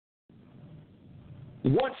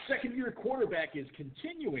What second-year quarterback is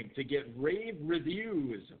continuing to get rave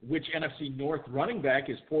reviews? Which NFC North running back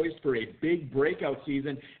is poised for a big breakout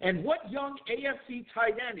season? And what young AFC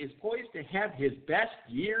tight end is poised to have his best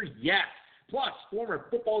year yet? Plus, former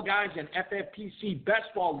Football Guys and FFPC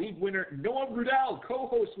Best Ball League winner Noah Ruddell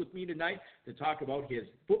co-hosts with me tonight to talk about his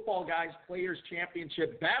Football Guys Players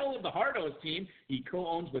Championship Battle of the Hardos team he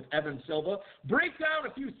co-owns with Evan Silva, break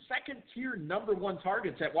down a few second-tier number one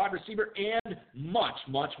targets at wide receiver, and much,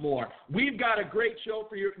 much more. We've got a great show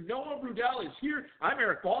for you. Noah Ruddell is here. I'm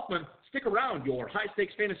Eric Balkman. Stick around. Your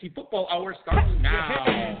high-stakes fantasy football hour starts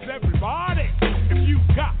now. Everybody, if you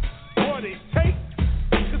got what it takes,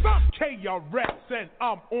 I'm KRS and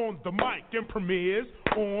I'm on the mic and Premier's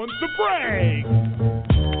on the break.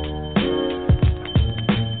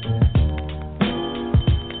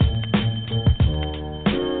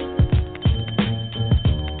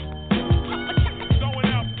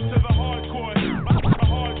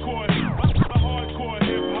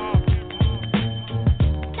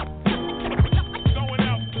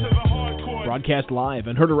 Broadcast live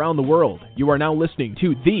and heard around the world, you are now listening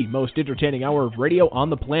to the most entertaining hour of radio on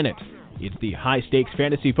the planet. It's the High Stakes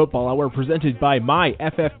Fantasy Football Hour presented by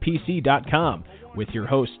MyFFPC.com with your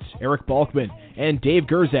hosts Eric Balkman and Dave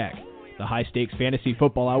Gerzak. The High Stakes Fantasy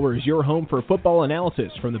Football Hour is your home for football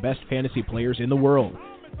analysis from the best fantasy players in the world.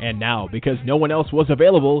 And now, because no one else was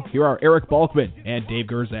available, here are Eric Balkman and Dave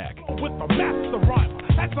Gerzak. With the master rhymer,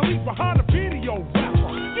 that's the lead behind the video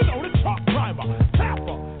rapper. You know the truck driver,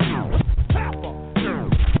 tapper.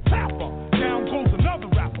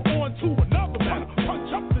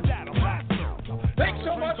 Thanks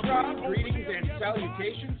so much, Rob. Greetings and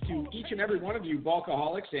salutations to each and every one of you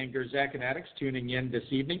Bulkaholics and Gerzak addicts tuning in this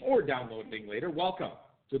evening or downloading later. Welcome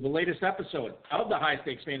to the latest episode of the High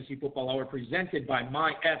Stakes Fantasy Football Hour presented by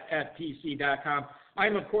MyFFPC.com. I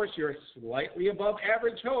am, of course, your slightly above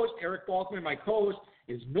average host, Eric Balkman. My co-host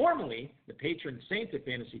is normally the patron saint of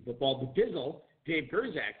fantasy football, the Dizzle, Dave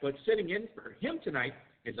Gerzak, but sitting in for him tonight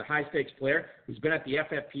is a high-stakes player who's been at the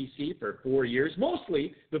FFPC for 4 years,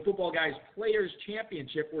 mostly the Football Guys Players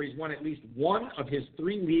Championship, where he's won at least one of his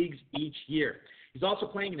 3 leagues each year. He's also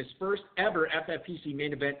playing in his first ever FFPC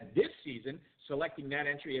main event this season, selecting that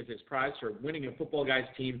entry as his prize for winning a Football Guys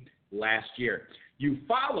team last year. You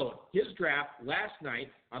followed his draft last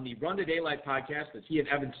night on the Run to Daylight podcast as he and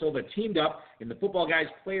Evan Silva teamed up in the Football Guys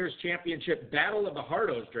Players Championship Battle of the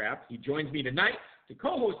Hardos draft. He joins me tonight to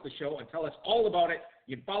co-host the show and tell us all about it.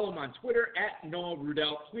 You can follow him on Twitter at Noah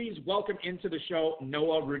Ruddell. Please welcome into the show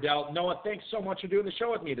Noah Ruddell. Noah, thanks so much for doing the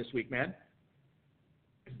show with me this week, man.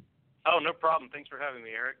 Oh, no problem. Thanks for having me,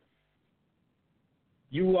 Eric.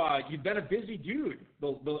 You've been a busy dude.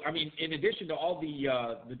 I mean, in addition to all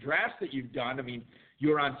the drafts that you've done, I mean, you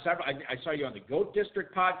were on several. I saw you on the GOAT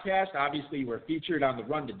District podcast. Obviously, you were featured on the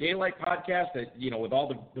Run to Daylight podcast. With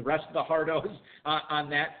all the rest of the hardos on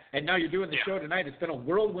that, and now you're doing the show tonight. It's been a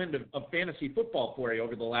whirlwind of fantasy football for you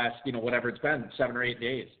over the last, whatever it's been, 7 or 8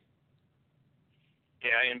 days.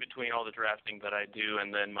 Yeah, in between all the drafting that I do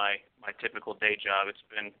and then my typical day job, it's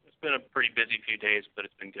been a pretty busy few days, but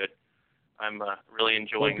it's been good. I'm really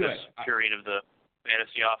enjoying this period of the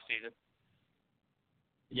fantasy off season.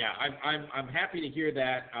 Yeah, I'm happy to hear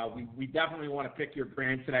that. We definitely want to pick your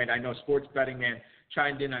brain tonight. I know Sports Betting Man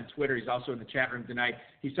chimed in on Twitter. He's also in the chat room tonight.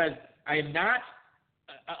 He says, I am not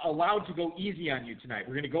allowed to go easy on you tonight.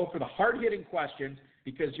 We're going to go for the hard-hitting questions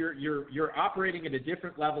because you're operating at a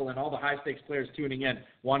different level, and all the high-stakes players tuning in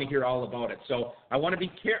want to hear all about it. So I want you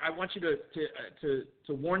to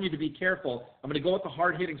warn you to be careful. I'm going to go with the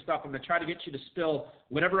hard-hitting stuff. I'm going to try to get you to spill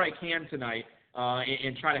whatever I can tonight.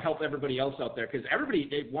 And try to help everybody else out there, because everybody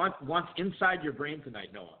wants inside your brain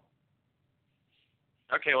tonight, Noah.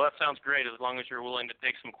 Okay, well, that sounds great, as long as you're willing to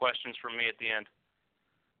take some questions from me at the end.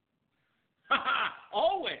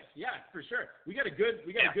 Always, yeah, for sure. We got a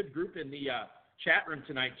good group in the chat room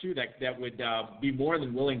tonight too that would be more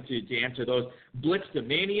than willing to answer those.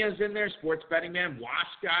 Blitzdomania's in there, Sports Betting Man, Wash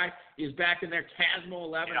Guy is back in there,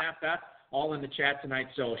 Casmo11 FF. All in the chat tonight,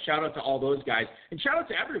 so shout out to all those guys. And shout out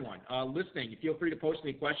to everyone listening. Feel free to post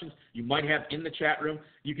any questions you might have in the chat room.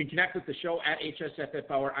 You can connect with the show at HSFF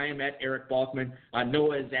Hour. I am at Eric Balkman.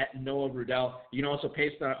 Noah is at Noah Ruddell. You can also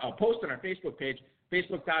post on our Facebook page,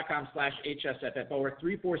 Facebook.com/HSFF Hour,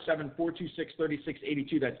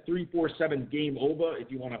 347-426-3682. That's 347-GAME-OVA if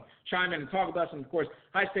you want to chime in and talk with us. And, of course,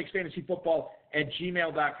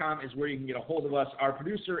 highstakesfantasyfootball@gmail.com is where you can get a hold of us. Our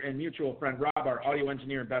producer and mutual friend, Rob, our audio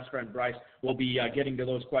engineer and best friend, Bryce, will be getting to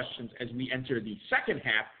those questions as we enter the second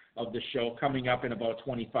half of the show coming up in about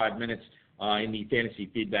 25 minutes in the fantasy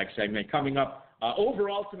feedback segment. Coming up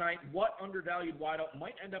Overall tonight, what undervalued wideout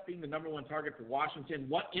might end up being the number one target for Washington?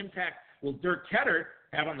 What impact will Dirk Ketter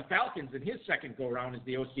have on the Falcons in his second go-around as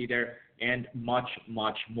the OC there? And much,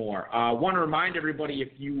 much more. I want to remind everybody, if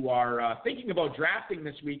you are thinking about drafting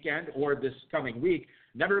this weekend or this coming week,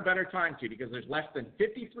 never a better time to, because there's less than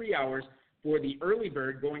 53 hours for the early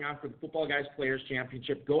bird going on for the Football Guys Players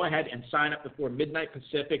Championship. Go ahead and sign up before midnight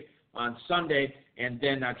Pacific on Sunday, and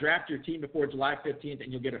then draft your team before July 15th,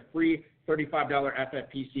 and you'll get a free $35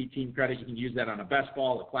 FFPC team credit. You can use that on a best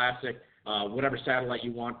ball, a classic, whatever satellite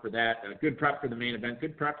you want for that. Good prep for the main event.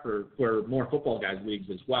 Good prep for more Football Guys leagues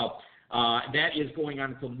as well. That is going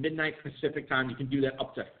on until midnight Pacific time. You can do that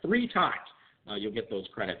up to 3 times. You'll get those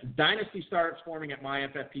credits. Dynasty startups forming at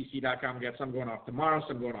myffpc.com. We got some going off tomorrow,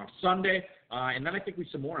 some going off Sunday, and then I think we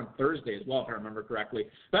some more on Thursday as well, if I remember correctly.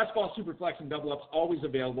 Best ball, superflex, and double ups always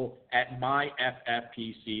available at myffpc.com.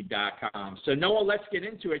 So Noah, let's get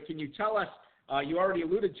into it. Can you tell us? You already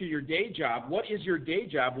alluded to your day job. What is your day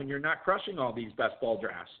job when you're not crushing all these best ball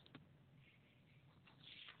drafts?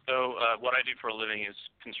 So what I do for a living is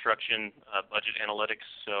construction budget analytics.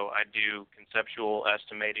 So I do conceptual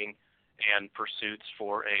estimating and pursuits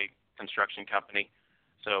for a construction company.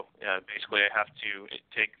 So basically I have to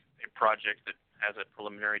take a project that has a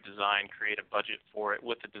preliminary design, create a budget for it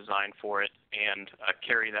with the design for it, and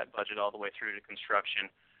carry that budget all the way through to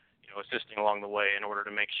construction, assisting along the way in order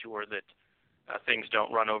to make sure that things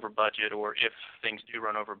don't run over budget, or if things do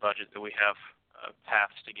run over budget, that we have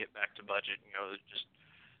paths to get back to budget. Just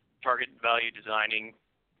target value designing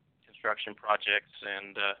construction projects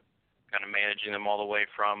and kind of managing them all the way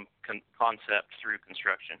from concept through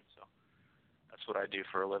construction. So that's what I do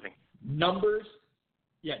for a living. Numbers,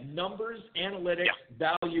 analytics,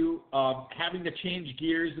 value, having to change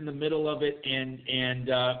gears in the middle of it, and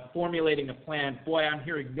formulating a plan. Boy, I'm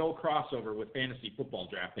hearing no crossover with fantasy football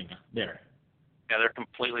drafting there. Yeah, they're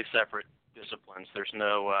completely separate disciplines. There's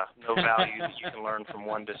no value that you can learn from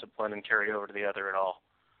one discipline and carry over to the other at all.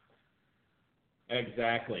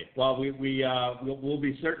 Exactly. Well, we'll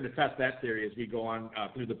be certain to test that theory as we go on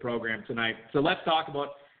through the program tonight. So let's talk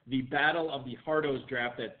about the Battle of the Hardos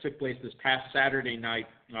draft that took place this past Saturday night,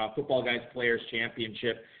 Football Guys Players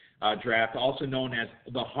Championship draft, also known as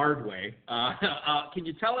the Hard Way. Can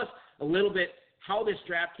you tell us a little bit how this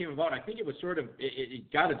draft came about? I think it was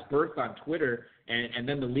it got its birth on Twitter, and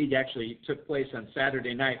then the league actually took place on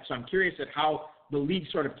Saturday night. So I'm curious at how the league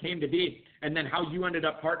sort of came to be, and then how you ended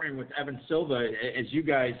up partnering with Evan Silva as you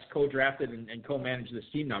guys co-drafted and co-managed this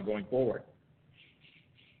team now going forward.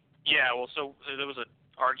 Yeah, well, so there was an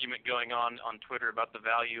argument going on Twitter about the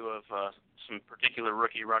value of some particular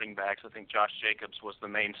rookie running backs. I think Josh Jacobs was the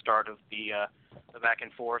main start of the back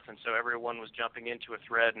and forth, and so everyone was jumping into a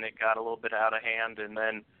thread, and it got a little bit out of hand, and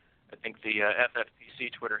then I think the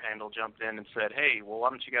FFPC Twitter handle jumped in and said, hey, well, why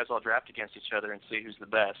don't you guys all draft against each other and see who's the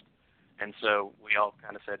best? And so we all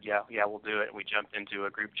kind of said, yeah, we'll do it. And we jumped into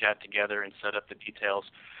a group chat together and set up the details.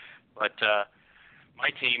 But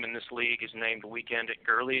my team in this league is named Weekend at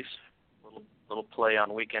Gurley's, little play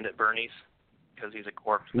on Weekend at Bernie's, because he's a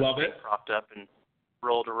corpse that's propped up and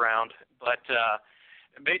rolled around. But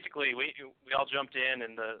basically, we all jumped in,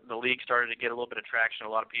 and the league started to get a little bit of traction.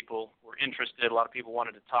 A lot of people were interested. A lot of people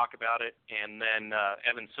wanted to talk about it. And then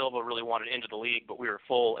Evan Silva really wanted into the league, but we were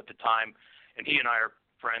full at the time. And he and I are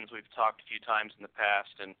friends. We've talked a few times in the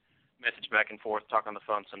past and messaged back and forth, talk on the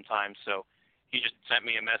phone sometimes. So he just sent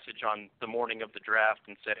me a message on the morning of the draft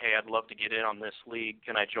and said, hey, I'd love to get in on this league.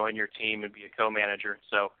 Can I join your team and be a co-manager?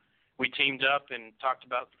 So we teamed up and talked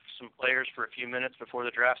about some players for a few minutes before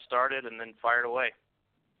the draft started and then fired away.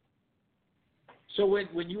 So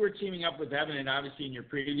when you were teaming up with Evan, and obviously in your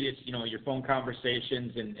previous, your phone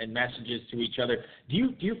conversations and messages to each other,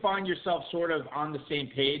 do you find yourself sort of on the same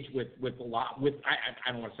page with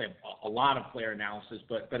I don't want to say a lot of player analysis,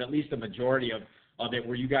 but at least a majority of it,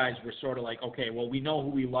 where you guys were sort of like, okay, well, we know who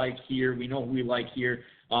we like here,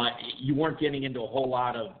 you weren't getting into a whole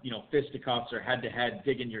lot of fisticuffs or head-to-head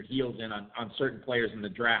digging your heels in on certain players in the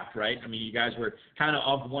draft, right? I mean, you guys were kind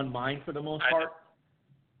of one mind for the most part.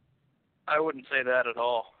 I wouldn't say that at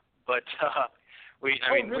all, but we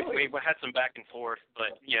had some back and forth,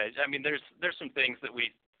 but yeah, I mean, there's some things that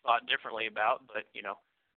we thought differently about, but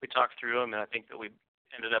we talked through them, and I think that we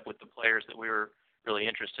ended up with the players that we were really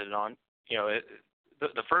interested in.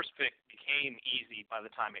 The first pick became easy by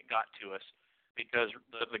the time it got to us, because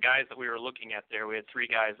the guys that we were looking at there, we had 3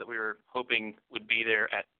 guys that we were hoping would be there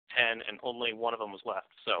at 10, and only one of them was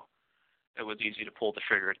left, so it was easy to pull the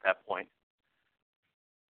trigger at that point.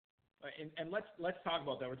 And let's talk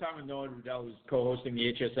about that. We're talking with Noah Ruddell, who's co-hosting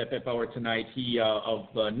the HSFF Hour tonight. He of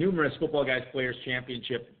numerous Football Guys Players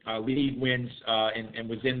Championship league wins and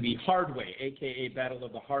was in the hard way, a.k.a. Battle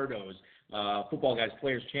of the Hardos, Football Guys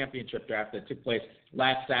Players Championship draft that took place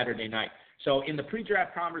last Saturday night. So in the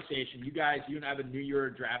pre-draft conversation, you and Evan knew you were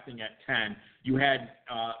drafting at 10. You had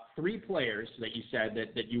 3 players that you said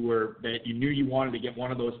that you knew you wanted to get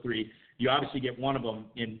one of those 3. You obviously get one of them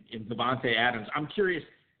in Davante Adams. I'm curious,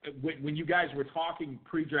 when you guys were talking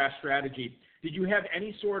pre-draft strategy, did you have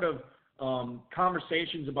any sort of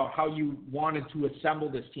conversations about how you wanted to assemble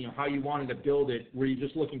this team, how you wanted to build it? Were you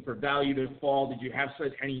just looking for value to fall? Did you have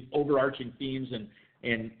any overarching themes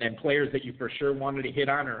and players that you for sure wanted to hit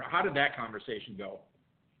on, or how did that conversation go?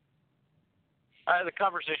 The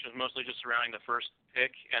conversation was mostly just surrounding the first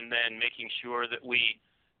pick and then making sure that we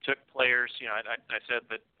took players. I said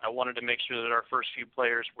that I wanted to make sure that our first few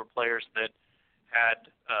players were players that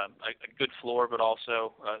had a good floor, but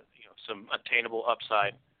also some attainable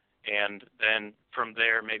upside. And then from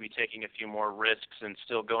there, maybe taking a few more risks and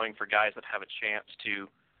still going for guys that have a chance to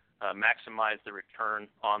maximize the return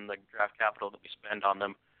on the draft capital that we spend on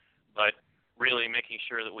them. But really making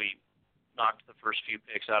sure that we knocked the first few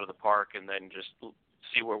picks out of the park and then just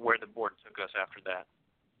see where the board took us after that.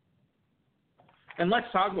 And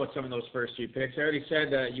let's talk about some of those first few picks. I already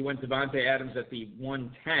said you went Davante Adams at the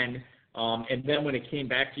 110. And then when it came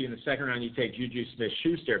back to you in the second round, you take Juju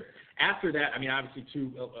Smith-Schuster. After that, obviously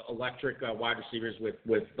 2 electric wide receivers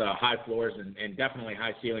with high floors and definitely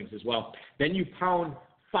high ceilings as well. Then you pound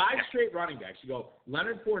 5 straight running backs. You go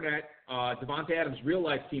Leonard Fournette, Davante Adams'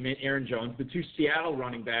 real-life teammate Aaron Jones, the 2 Seattle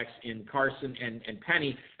running backs in Carson and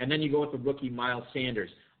Penny, and then you go with the rookie Miles Sanders.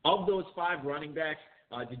 Of those 5 running backs,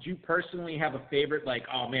 did you personally have a favorite, like,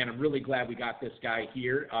 oh, man, I'm really glad we got this guy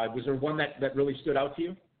here? Was there one that really stood out to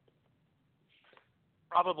you?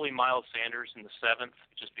 Probably Miles Sanders in the 7th,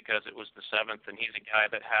 just because it was the 7th, and he's a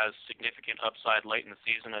guy that has significant upside late in the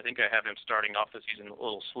season. I think I have him starting off the season a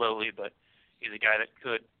little slowly, but he's a guy that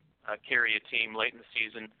could carry a team late in the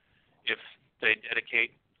season if they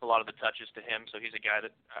dedicate a lot of the touches to him. So he's a guy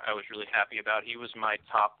that I was really happy about. He was my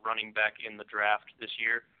top running back in the draft this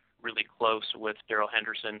year, really close with Darrell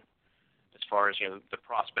Henderson as far as the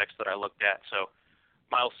prospects that I looked at. So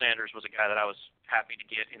Miles Sanders was a guy that I was happy to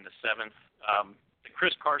get in the 7th. The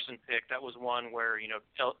Chris Carson pick, that was one where,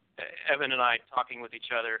 Evan and I talking with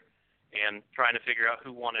each other and trying to figure out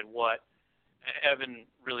who wanted what. Evan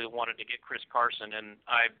really wanted to get Chris Carson, and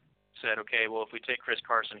I said, okay, well, if we take Chris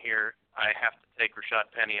Carson here, I have to take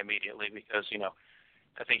Rashad Penny immediately because,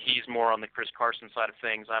 I think he's more on the Chris Carson side of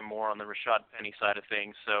things. I'm more on the Rashad Penny side of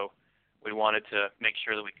things. So we wanted to make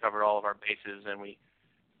sure that we covered all of our bases, and we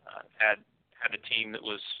had a team that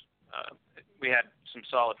was we had some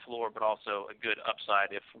solid floor, but also a good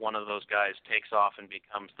upside if one of those guys takes off and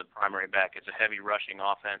becomes the primary back. It's a heavy rushing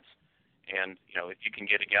offense, and if you can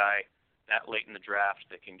get a guy that late in the draft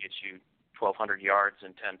that can get you 1,200 yards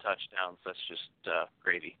and 10 touchdowns, that's just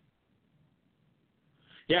gravy.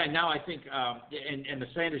 Yeah, now I think, and the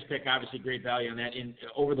Sanders pick, obviously great value on that.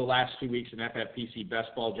 Over the last 2 weeks in FFPC best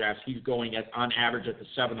ball drafts, he's going on average at the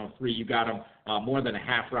 703. You got him more than a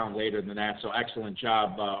half round later than that, so excellent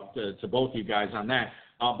job to both you guys on that.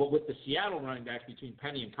 But with the Seattle running backs between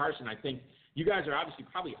Penny and Carson, I think you guys are obviously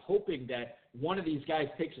probably hoping that one of these guys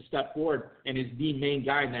takes a step forward and is the main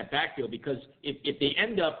guy in that backfield, because if they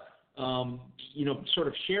end up, sort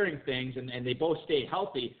of sharing things and they both stay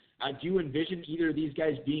healthy, do you envision either of these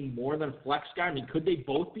guys being more than a flex guy? I mean, could they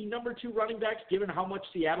both be number 2 running backs given how much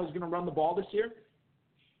Seattle's going to run the ball this year?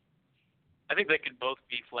 I think they could both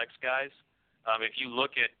be flex guys. If you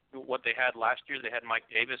look at what they had last year, they had Mike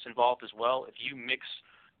Davis involved as well. If you mix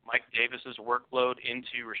Mike Davis's workload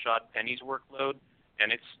into Rashad Penny's workload,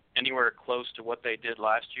 and it's anywhere close to what they did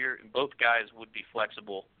last year, both guys would be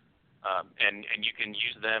flexible. And you can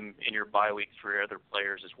use them in your bye weeks for your other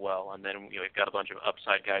players as well. And then we've got a bunch of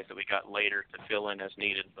upside guys that we got later to fill in as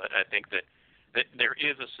needed. But I think that there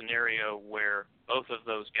is a scenario where both of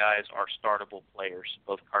those guys are startable players,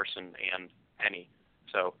 both Carson and Penny.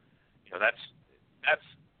 So that's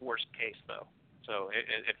worst case though. So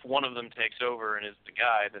if one of them takes over and is the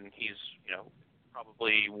guy, then he's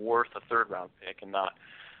probably worth a 3rd round pick and not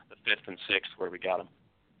the 5th and 6th where we got him.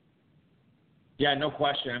 Yeah, no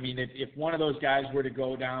question. I mean, if one of those guys were to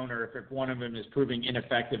go down, or if one of them is proving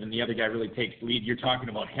ineffective and the other guy really takes the lead, you're talking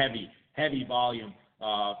about heavy volume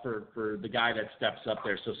for the guy that steps up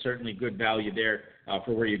there. So certainly good value there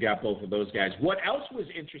for where you got both of those guys. What else was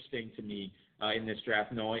interesting to me in this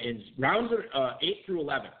draft, Noah, is rounds 8 through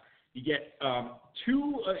 11. You get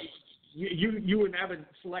 2. You and Evan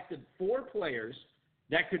selected 4 players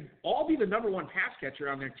that could all be the number one pass catcher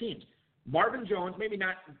on their teams. Marvin Jones, maybe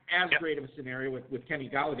not as great of a scenario with Kenny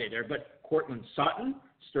Golladay there, but Cortland Sutton,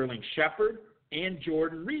 Sterling Shepard, and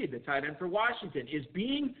Jordan Reed, the tight end for Washington, is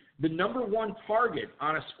being the number one target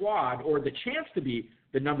on a squad, or the chance to be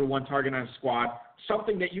the number one target on a squad,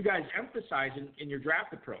 something that you guys emphasize in your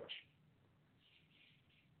draft approach?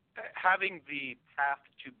 Having the path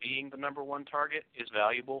to being the number one target is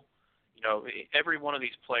valuable. Every one of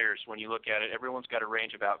these players, when you look at it, everyone's got a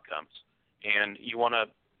range of outcomes. And you want to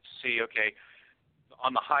see, okay,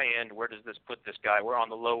 on the high end, where does this put this guy? Where on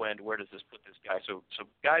the low end, where does this put this guy? So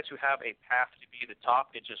guys who have a path to be the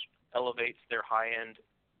top, it just elevates their high-end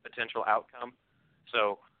potential outcome.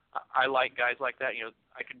 So I like guys like that.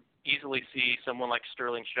 I could easily see someone like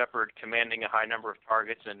Sterling Shepard commanding a high number of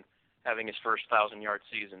targets and having his first 1,000-yard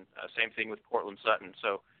season. Same thing with Cortland Sutton.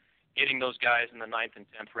 So getting those guys in the 9th and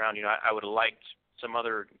 10th round, I would have liked some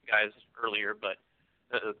other guys earlier, but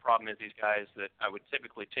the problem is these guys that I would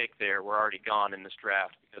typically take there were already gone in this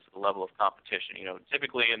draft because of the level of competition.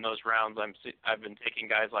 Typically in those rounds, I've been taking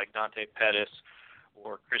guys like Dante Pettis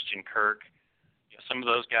or Christian Kirk. Some of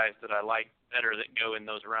those guys that I like better that go in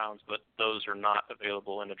those rounds, but those are not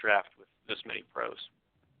available in a draft with this many pros.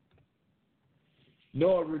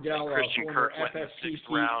 Noah Ruddell, Christian Kirk went in the 6th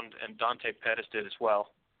round, and Dante Pettis did as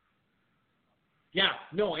well. Yeah,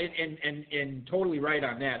 no, and totally right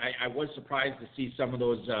on that. I was surprised to see some of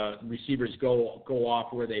those receivers go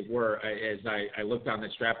off where they were as I looked on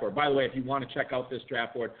this draft board. By the way, if you want to check out this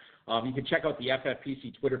draft board, you can check out the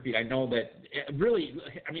FFPC Twitter feed. I know that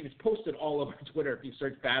it's posted all over Twitter. If you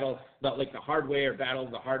search Battle, like the Hard Way or Battle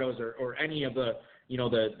of the Hardos or any of the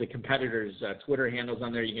the competitors' Twitter handles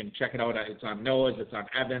on there, you can check it out. It's on Noah's, it's on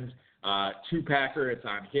Evans, Two-Packer, it's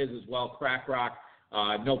on his as well, Crack Rock.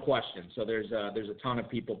 No question. So there's a ton of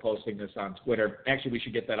people posting this on Twitter. Actually, we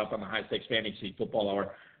should get that up on the High Stakes Fantasy Football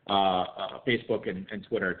Hour Facebook and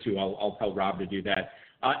Twitter too. I'll tell Rob to do that.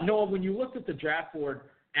 Noah, when you looked at the draft board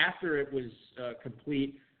after it was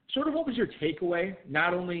complete, sort of what was your takeaway,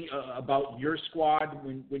 not only about your squad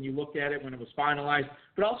when you looked at it when it was finalized,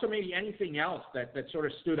 but also maybe anything else that sort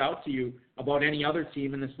of stood out to you about any other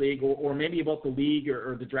team in this league or maybe about the league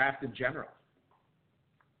or the draft in general?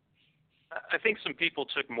 I think some people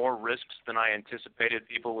took more risks than I anticipated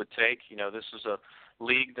people would take. This is a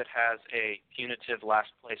league that has a punitive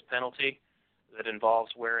last place penalty that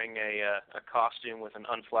involves wearing a costume with an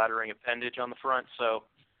unflattering appendage on the front. So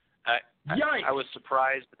I was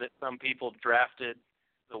surprised that some people drafted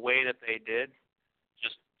the way that they did,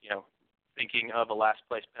 just, thinking of a last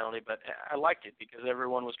place penalty. But I liked it because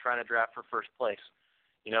everyone was trying to draft for first place.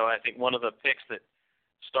 I think one of the picks that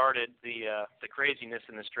started the craziness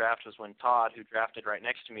in this draft was when Todd, who drafted right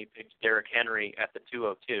next to me, picked Derrick Henry at the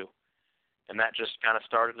 202. And that just kind of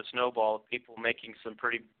started a snowball of people making some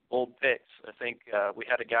pretty bold picks. I think we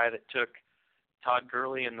had a guy that took Todd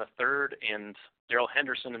Gurley in the 3rd and Darrell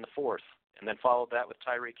Henderson in the 4th, and then followed that with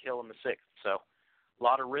Tyreek Hill in the 6th. So a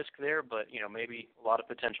lot of risk there, but, maybe a lot of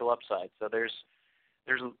potential upside. So there's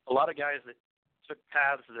a lot of guys that took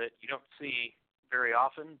paths that you don't see very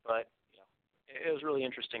often, but it was really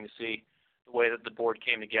interesting to see the way that the board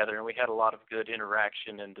came together, and we had a lot of good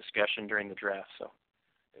interaction and discussion during the draft. So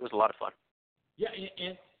it was a lot of fun. Yeah,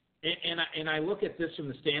 and I look at this from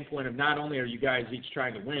the standpoint of not only are you guys each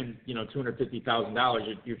trying to win,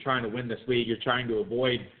 $250,000, you're trying to win this league, you're trying to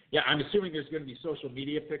avoid. Yeah, I'm assuming there's going to be social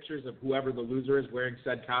media pictures of whoever the loser is wearing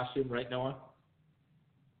said costume, right, Noah?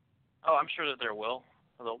 Oh, I'm sure that there will.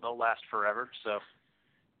 They'll last forever. So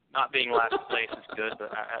not being last place is good,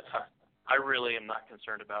 but I really am not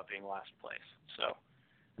concerned about being last place. So.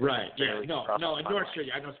 Right. Yeah. No. And nor should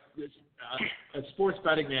you. I know a sports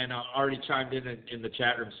betting man already chimed in the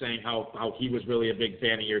chat room saying how he was really a big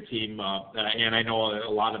fan of your team, and I know a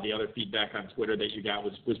lot of the other feedback on Twitter that you got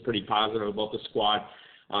was pretty positive about the squad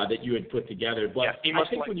that you had put together. But yeah, I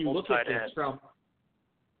think when you look at this from,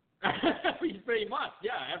 pretty much,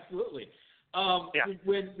 yeah, absolutely.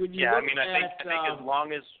 When you look I think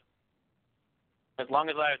as long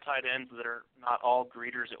as I have tight ends that are not all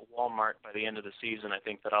greeters at Walmart by the end of the season, I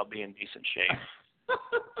think that I'll be in decent shape.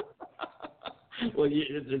 Well,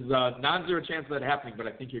 there's a non-zero chance of that happening, but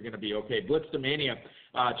I think you're going to be okay. Blitzdomania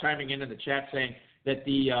chiming in the chat saying that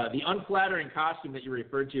the unflattering costume that you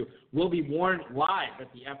referred to will be worn live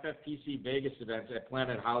at the FFPC Vegas event at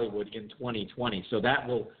Planet Hollywood in 2020. So that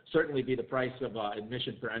will certainly be the price of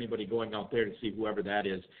admission for anybody going out there to see whoever that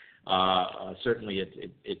is. Certainly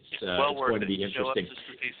it's well worth going to be it. interesting. Show up just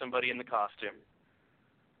to see somebody in the costume.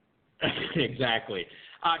 Exactly.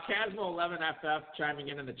 Casmo11FF chiming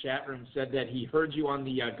in the chat room said that he heard you on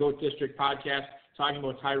the Goat District podcast talking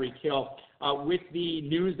about Tyreek Hill. With the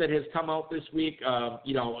news that has come out this week, and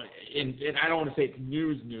I don't want to say it's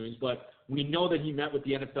news, but we know that he met with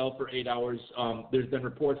the NFL for 8 hours. There's been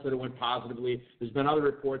reports that it went positively. There's been other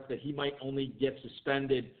reports that he might only get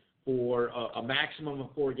suspended for a maximum of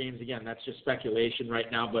 4 games. Again, that's just speculation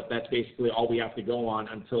right now, but that's basically all we have to go on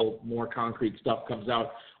until more concrete stuff comes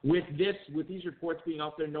out. With these reports being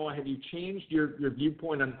out there, Noah, have you changed your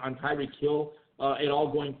viewpoint on Tyreek Hill at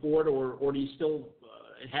all going forward, or do you still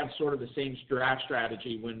have sort of the same draft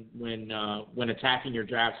strategy when attacking your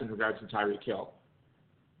drafts in regards to Tyreek Hill?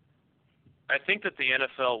 I think that the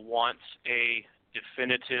NFL wants a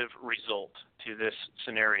definitive result to this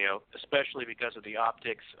scenario, especially because of the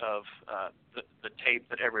optics of the tape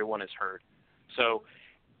that everyone has heard. So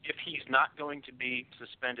if he's not going to be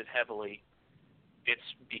suspended heavily, it's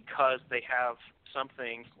because they have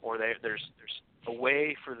something, or there's a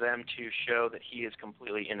way for them to show that he is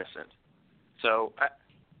completely innocent. So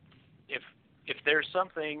if there's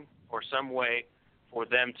something or some way for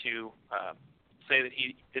them to say that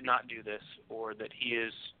he did not do this or that he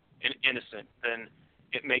is innocent, then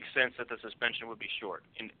it makes sense that the suspension would be short.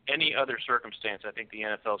 In any other circumstance, I think the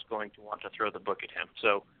NFL is going to want to throw the book at him.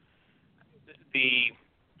 So the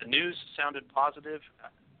news sounded positive.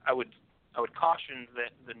 I would caution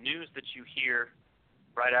that the news that you hear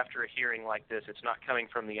right after a hearing like this, it's not coming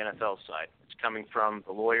from the NFL side. It's coming from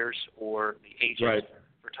the lawyers or the agent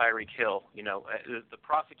for Tyreek Hill. The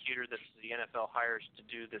prosecutor that the NFL hires to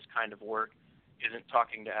do this kind of work isn't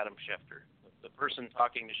talking to Adam Schefter. The person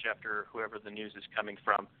talking to Schefter, whoever the news is coming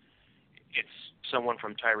from, it's someone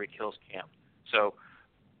from Tyreek Hill's camp. So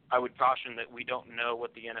I would caution that we don't know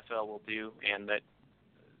what the NFL will do, and that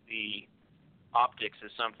the optics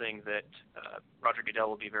is something that Roger Goodell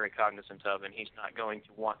will be very cognizant of, and he's not going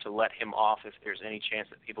to want to let him off if there's any chance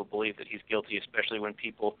that people believe that he's guilty, especially when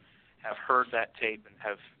people have heard that tape and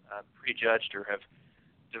have prejudged or have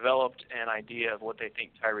developed an idea of what they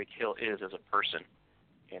think Tyreek Hill is as a person.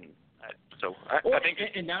 And so I think,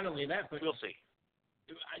 and not only that, but we'll see.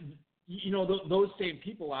 Those same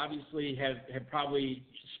people obviously have probably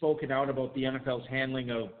spoken out about the NFL's handling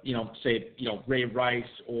of, Ray Rice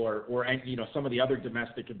or some of the other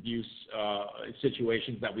domestic abuse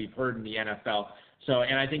situations that we've heard in the NFL. So,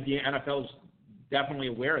 and I think the NFL is definitely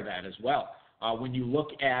aware of that as well. When you look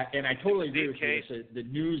at, and I totally agree with you, the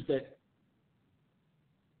news that.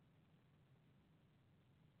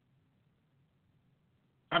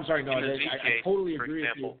 I'm sorry, no, I totally agree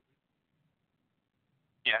with you.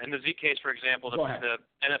 Yeah, in the Z case, for example, the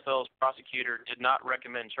NFL's prosecutor did not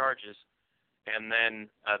recommend charges, and then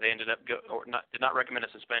they ended up did not recommend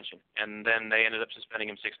a suspension, and then they ended up suspending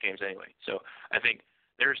him 6 games anyway. So I think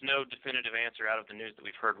there's no definitive answer out of the news that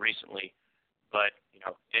we've heard recently, but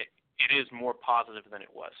it is more positive than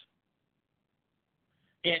it was.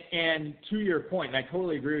 And to your point, and I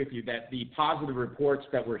totally agree with you that the positive reports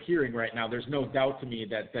that we're hearing right now, there's no doubt to me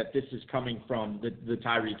that this is coming from the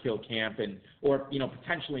Tyreek Hill camp or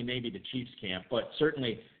potentially maybe the Chiefs camp, but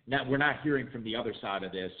certainly we're not hearing from the other side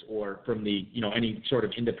of this or from the any sort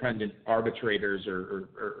of independent arbitrators or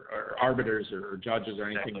arbiters or judges or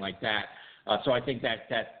anything like that. So I think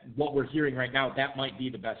that what we're hearing right now, that might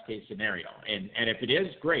be the best case scenario. And if it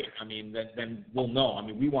is, great. I mean, then we'll know. I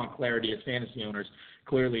mean, we want clarity as fantasy owners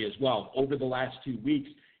clearly as well. Over the last 2 weeks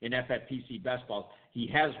in FFPC best ball, he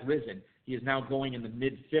has risen. He is now going in the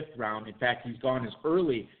mid-5th round. In fact, he's gone as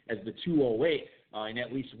early as the 208 in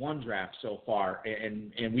at least one draft so far.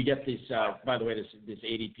 And we get this, by the way, this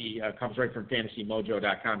ADP comes right from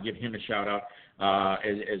FantasyMojo.com. Give him a shout-out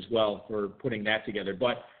as well for putting that together.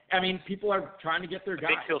 But I mean, people are trying to get their guys.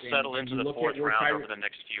 I think he'll settle into the 4th round over the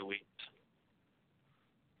next few weeks.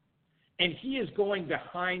 And he is going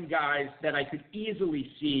behind guys that I could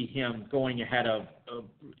easily see him going ahead of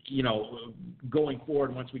going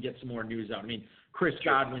forward once we get some more news out. I mean, Chris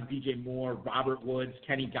Godwin, DJ Moore, Robert Woods,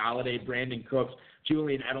 Kenny Golladay, Brandon Cooks,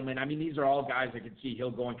 Julian Edelman. I mean, these are all guys I could see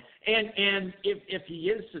Hill going. And if he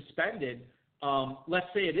is suspended, let's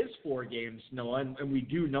say it is 4 games, Noah, and we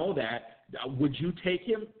do know that. Would you take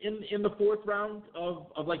him in the 4th round of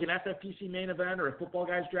like an FFPC main event or a Football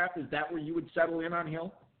Guys draft? Is that where you would settle in on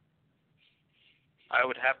Hill? I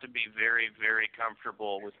would have to be very, very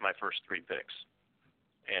comfortable with my first 3 picks,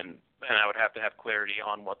 and I would have to have clarity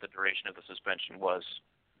on what the duration of the suspension was.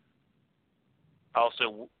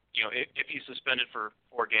 Also, if he's suspended for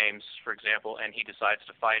 4 games, for example, and he decides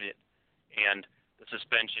to fight it, and the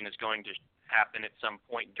suspension is going to happen at some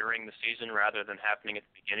point during the season rather than happening at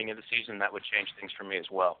the beginning of the season, that would change things for me as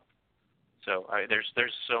well. So there's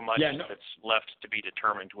so much that's left to be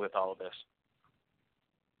determined with all of this.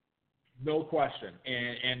 No question.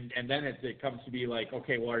 And then it comes to be like,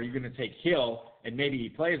 okay, well, are you going to take Hill and maybe he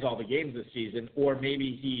plays all the games this season, or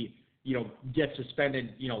maybe he, gets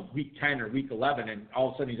suspended, week 10 or week 11, and all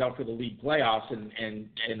of a sudden he's out for the league playoffs,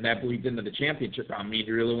 and that bleeds into the championship round. I mean,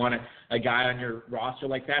 do you really want a guy on your roster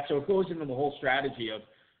like that? So it goes into the whole strategy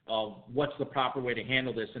of what's the proper way to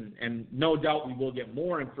handle this, and no doubt we will get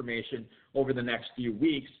more information over the next few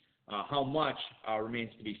weeks. How much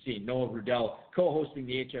remains to be seen. Noah Ruddell co-hosting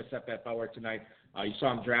the HSFF Hour tonight. You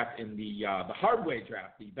saw him draft in the Hardway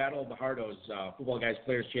draft, the Battle of the Hardos Footballguys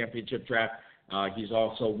Players Championship draft. He's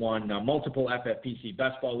also won multiple FFPC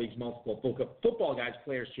best ball leagues, multiple Footballguys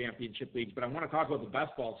Players Championship leagues. But I want to talk about the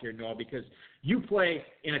best balls here, Noah, because you play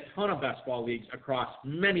in a ton of best ball leagues across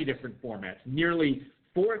many different formats. Nearly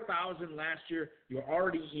 4,000 last year. You're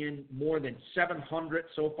already in more than 700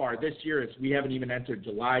 so far this year, as we haven't even entered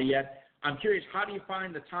July yet. I'm curious, how do you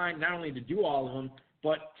find the time not only to do all of them,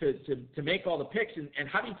 but to make all the picks, and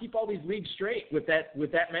how do you keep all these leagues straight with that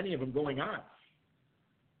many of them going on?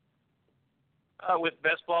 With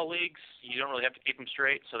best ball leagues, you don't really have to keep them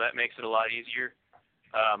straight, so that makes it a lot easier.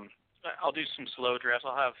 I'll do some slow drafts.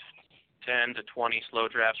 I'll have 10 to 20 slow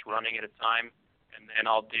drafts running at a time, and then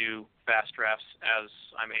I'll do fast drafts as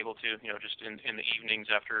I'm able to, just in the evenings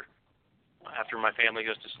after my family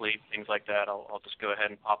goes to sleep, things like that. I'll just go ahead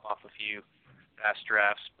and pop off a few fast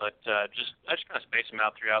drafts, but I just kind of space them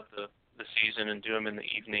out throughout the season and do them in the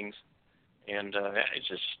evenings, and it's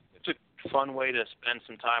a fun way to spend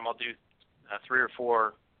some time. I'll do 3 or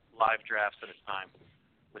 4 live drafts at a time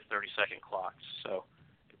with 30-second clocks, so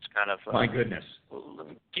it's kind of my goodness,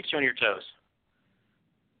 keeps you on your toes.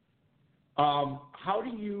 How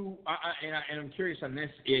do you? And I'm curious on this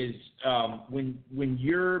is when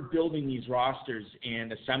you're building these rosters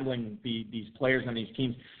and assembling these players on these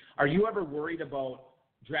teams, are you ever worried about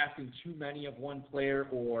drafting too many of one player,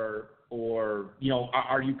 or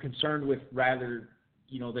are you concerned with rather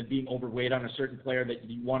than being overweight on a certain player that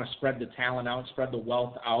you want to spread the talent out, spread the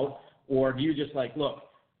wealth out, or do you just like, look,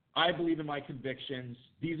 I believe in my convictions.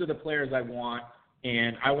 These are the players I want,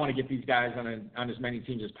 and I want to get these guys on as many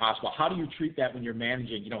teams as possible. How do you treat that when you're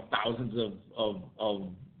managing, thousands of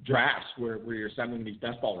drafts where you're assembling these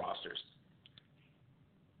best ball rosters?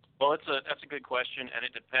 Well, that's a good question, and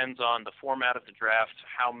it depends on the format of the draft,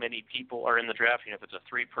 how many people are in the draft. If it's a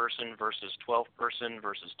 3-person versus 12-person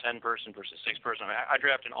versus 10-person versus 6-person. I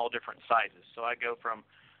draft in all different sizes, so I go from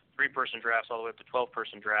 3-person drafts all the way up to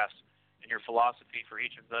 12-person drafts, and your philosophy for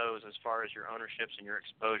each of those as far as your ownerships and your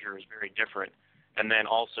exposure is very different. And then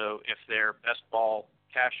also, if they're best ball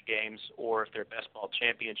cash games or if they're best ball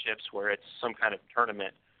championships where it's some kind of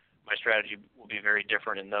tournament, my strategy will be very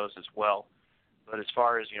different in those as well. But as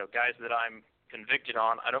far as, guys that I'm convicted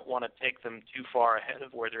on, I don't want to take them too far ahead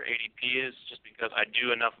of where their ADP is, just because I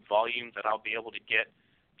do enough volume that I'll be able to get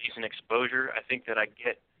decent exposure. I think that I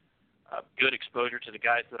get good exposure to the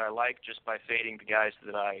guys that I like just by fading the guys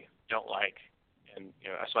that I don't like. And,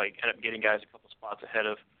 so I end up getting guys a couple spots ahead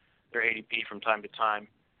of their ADP from time to time.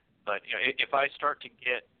 But, if I start to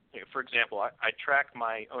get, for example, I track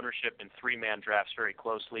my ownership in 3-man drafts very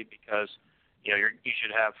closely because, you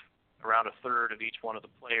should have around a third of each one of the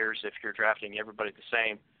players if you're drafting everybody the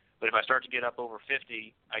same. But if I start to get up over 50,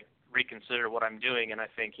 I reconsider what I'm doing, and I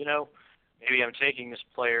think, maybe I'm taking this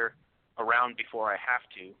player around before I have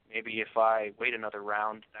to. Maybe if I wait another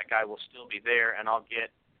round, that guy will still be there, and I'll get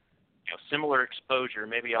similar exposure.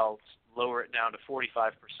 Maybe I'll lower it down to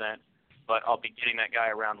 45%, but I'll be getting that guy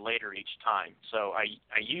around later each time. So I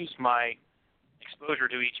use my exposure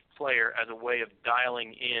to each player as a way of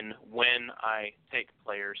dialing in when I take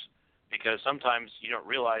players, because sometimes you don't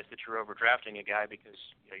realize that you're overdrafting a guy because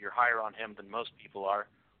you're higher on him than most people are,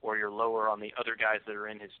 or you're lower on the other guys that are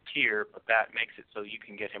in his tier, but that makes it so you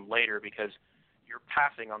can get him later because you're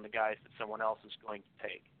passing on the guys that someone else is going to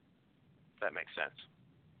take. If that makes sense.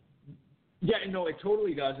 Yeah, no, it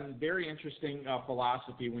totally does, and very interesting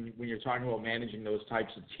philosophy when you're talking about managing those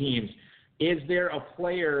types of teams. Is there a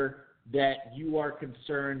player that you are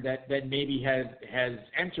concerned that maybe has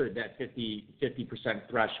entered that 50%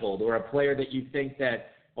 threshold, or a player that you think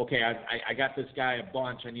that, okay, I got this guy a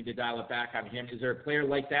bunch, I need to dial it back on him? Is there a player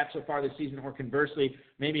like that so far this season, or conversely,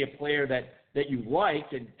 maybe a player that you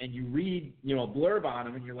liked and you read, a blurb on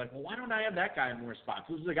him and you're like, well, why don't I have that guy in more spots?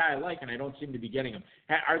 This is a guy I like and I don't seem to be getting him.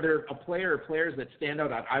 Are there a player or players that stand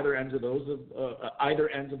out on either ends of either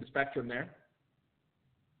ends of the spectrum there?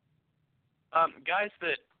 Guys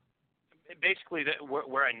that basically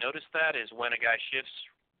where I notice that is when a guy shifts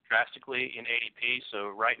drastically in ADP. So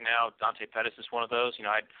right now, Dante Pettis is one of those.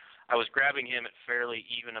 I was grabbing him at fairly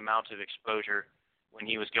even amount of exposure when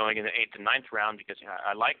he was going in the 8th and 9th round because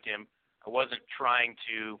I liked him. I wasn't trying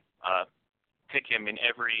to pick him in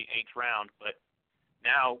every 8th round, but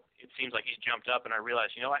now it seems like he's jumped up, and I realize,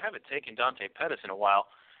 I haven't taken Dante Pettis in a while,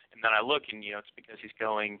 and then I look, and it's because he's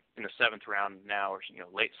going in the 7th round now, or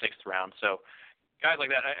late 6th round. So guys like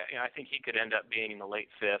that, I think he could end up being in the late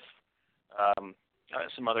 5th.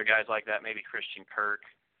 Some other guys like that, maybe Christian Kirk.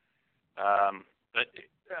 But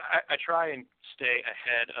I try and stay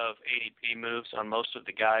ahead of ADP moves on most of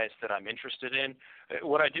the guys that I'm interested in.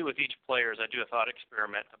 What I do with each player is I do a thought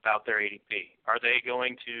experiment about their ADP. Are they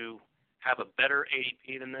going to have a better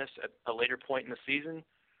ADP than this at a later point in the season,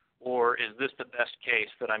 or is this the best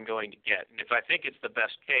case that I'm going to get? And if I think it's the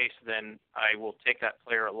best case, then I will take that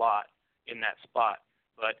player a lot in that spot.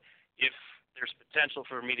 But if there's potential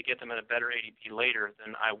for me to get them at a better ADP later,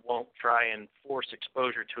 then I won't try and force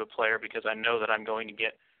exposure to a player because I know that I'm going to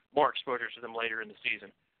get more exposure to them later in the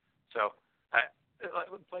season. So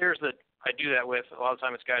players that I do that with, a lot of the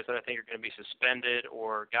time it's guys that I think are going to be suspended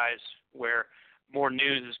or guys where more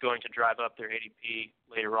news is going to drive up their ADP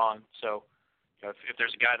later on. So if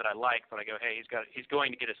there's a guy that I like, but I go, hey, he's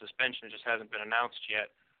going to get a suspension, it just hasn't been announced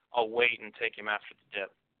yet, I'll wait and take him after the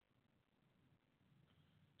dip.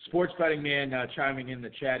 Sports Betting Man chiming in the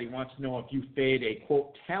chat. He wants to know if you fade a,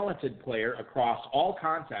 quote, talented player across all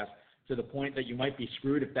contests to the point that you might be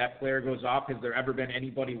screwed if that player goes off. Has there ever been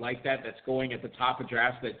anybody like that that's going at the top of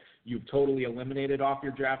drafts that you've totally eliminated off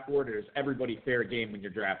your draft board, or is everybody fair game when you're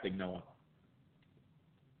drafting, Noah?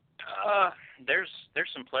 There's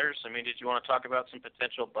some players. I mean, did you want to talk about some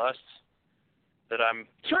potential busts that I'm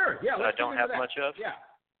sure? Yeah, that I don't have much of? Yeah.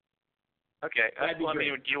 Okay. Do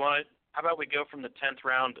you want to? How about we go from the 10th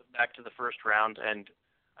round back to the 1st round and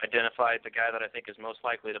identify the guy that I think is most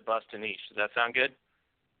likely to bust in each? Does that sound good?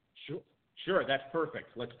 Sure. That's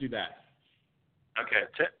perfect. Let's do that. Okay.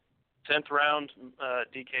 10th round,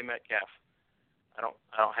 DK Metcalf. I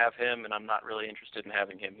don't have him, and I'm not really interested in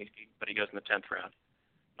having him. But he goes in the 10th round.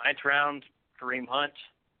 9th round, Kareem Hunt.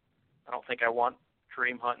 I don't think I want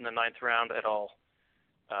Kareem Hunt in the 9th round at all.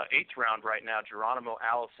 8th round right now, Geronimo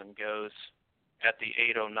Allison goes at the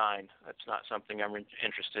 809. That's not something I'm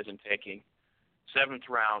interested in taking. 7th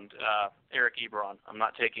round, Eric Ebron. I'm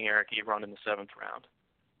not taking Eric Ebron in the 7th round.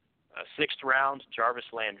 6th round, Jarvis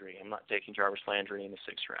Landry. I'm not taking Jarvis Landry in the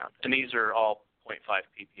 6th round. And these are all 0.5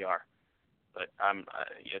 PPR. But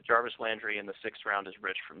Jarvis Landry in the 6th round is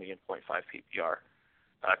rich for me in 0.5 PPR.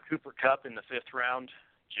 Cooper Kupp in the 5th round,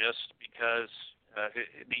 just because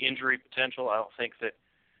the injury potential. I don't think that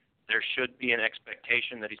there should be an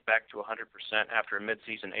expectation that he's back to 100% after a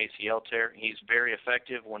midseason ACL tear. He's very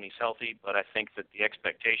effective when he's healthy, but I think that the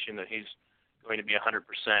expectation that he's going to be 100%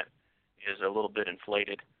 is a little bit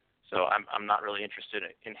inflated. So I'm not really interested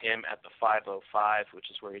in him at the 505, which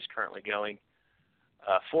is where he's currently going.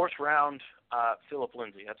 4th round, Philip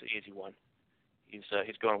Lindsay. That's an easy one. He's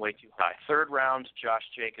going way too high. 3rd round, Josh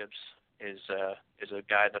Jacobs is a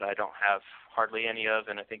guy that I don't have hardly any of,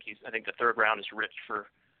 and I think the 3rd round is rich for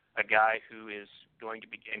a guy who is going to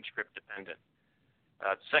be game script dependent.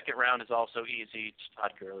 2nd round is also easy. It's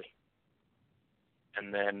Todd Gurley.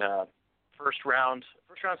 And then first round's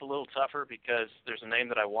a little tougher because there's a name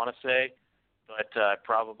that I want to say, but I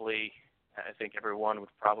think everyone would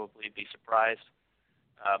probably be surprised.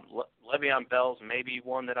 Le'Veon Bell's maybe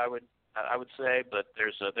one that I would say, but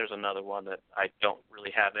there's another one that I don't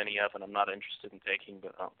really have any of, and I'm not interested in taking,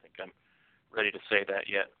 but I don't think I'm ready to say that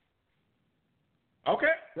yet.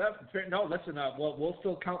 Okay. No, listen, we'll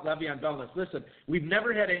still count Le'Veon Bell. Listen, we've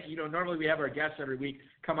never had any, normally we have our guests every week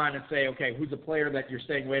come on and say, okay, who's a player that you're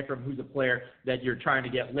staying away from, who's a player that you're trying to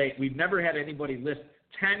get late. We've never had anybody list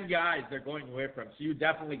 10 guys they're going away from, so you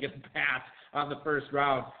definitely get the pass on the 1st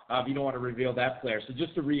round if you don't want to reveal that player. So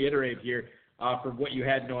just to reiterate here, from what you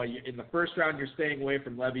had, Noah, in the 1st round you're staying away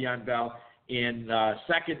from Le'Veon Bell. In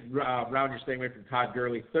 2nd round you're staying away from Todd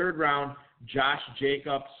Gurley. 3rd round, Josh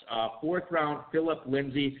Jacobs. 4th round, Philip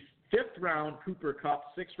Lindsay. 5th round, Cooper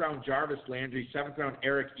Kupp. 6th round, Jarvis Landry. 7th round,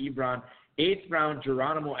 Eric Ebron. 8th round,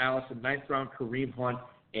 Geronimo Allison. 9th round, Kareem Hunt.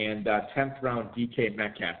 And 10th round, DK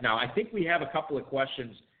Metcalf. Now, I think we have a couple of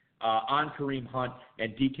questions on Kareem Hunt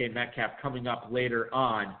and DK Metcalf coming up later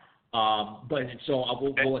on.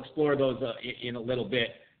 We'll explore those in a little bit.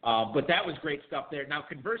 But that was great stuff there. Now,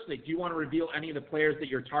 conversely, do you want to reveal any of the players that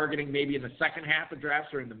you're targeting maybe in the second half of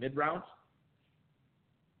drafts or in the mid-rounds?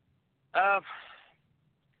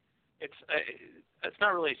 It's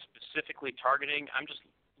not really specifically targeting. I'm just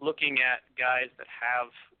looking at guys that have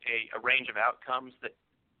a range of outcomes that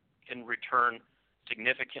can return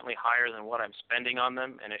significantly higher than what I'm spending on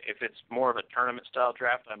them. And if it's more of a tournament-style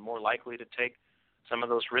draft, I'm more likely to take some of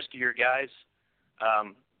those riskier guys.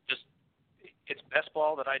 it's best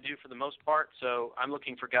ball that I do for the most part, so I'm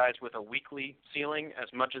looking for guys with a weekly ceiling as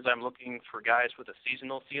much as I'm looking for guys with a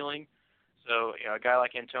seasonal ceiling. So, a guy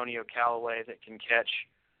like Antonio Callaway that can catch,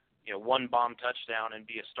 one bomb touchdown and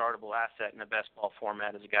be a startable asset in a best ball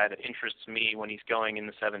format is a guy that interests me when he's going in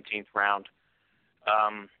the 17th round.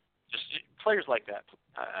 Just players like that.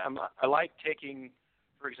 I like taking,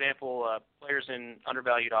 for example, players in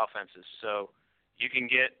undervalued offenses. So you can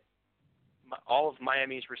get all of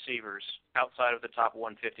Miami's receivers outside of the top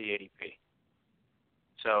 150 ADP.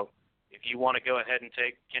 So if you want to go ahead and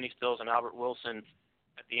take Kenny Stills and Albert Wilson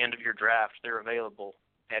at the end of your draft, they're available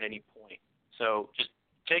at any point. So just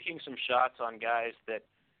taking some shots on guys that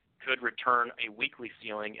could return a weekly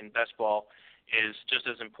ceiling in best ball is just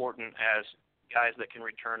as important as guys that can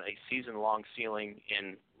return a season-long ceiling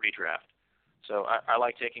in redraft. So I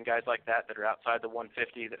like taking guys like that are outside the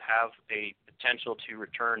 150 that have a potential to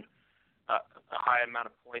return a high amount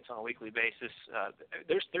of points on a weekly basis.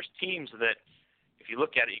 There's teams that, if you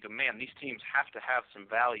look at it, you go, man, these teams have to have some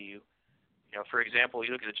value. For example,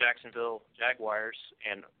 you look at the Jacksonville Jaguars,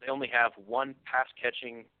 and they only have one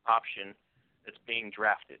pass-catching option that's being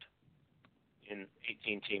drafted in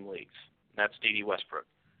 18-team leagues, and that's D.D. Westbrook.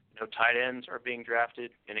 No tight ends are being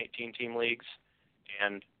drafted in 18-team leagues,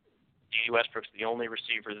 and D.D. Westbrook's the only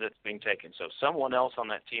receiver that's being taken. So someone else on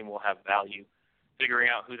that team will have value. Figuring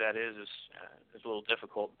out who that is a little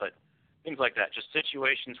difficult, but things like that. Just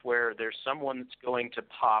situations where there's someone that's going to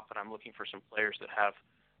pop, and I'm looking for some players that have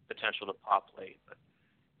potential to pop late. But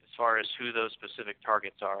as far as who those specific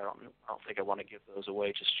targets are, I don't think I want to give those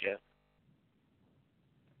away just yet.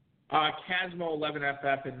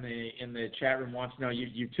 Casmo11FF in the chat room wants to know,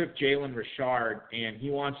 you took Jalen Richard, and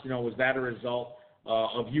he wants to know, was that a result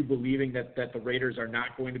of you believing that the Raiders are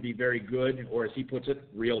not going to be very good, or as he puts it,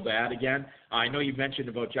 real bad again? I know you mentioned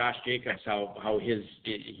about Josh Jacobs, how he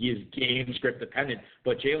is game script dependent,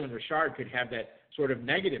 but Jalen Richard could have that sort of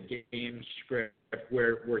negative game script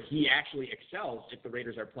where he actually excels if the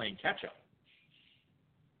Raiders are playing catch-up.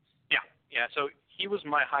 Yeah, so he was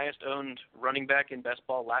my highest-owned running back in best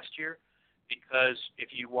ball last year because if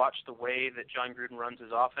you watch the way that John Gruden runs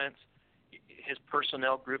his offense, his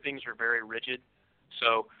personnel groupings are very rigid.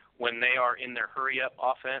 So when they are in their hurry-up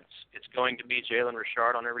offense, it's going to be Jalen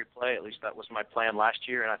Richard on every play. At least that was my plan last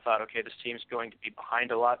year, and I thought, okay, this team's going to be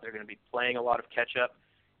behind a lot. They're going to be playing a lot of catch-up,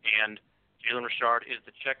 and Jalen Richard is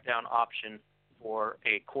the check-down option for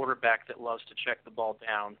a quarterback that loves to check the ball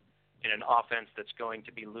down in an offense that's going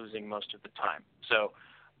to be losing most of the time. So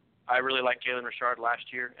I really liked Jalen Richard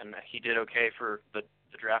last year, and he did okay for the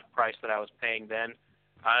draft price that I was paying then.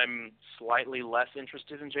 I'm slightly less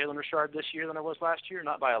interested in Jalen Richard this year than I was last year,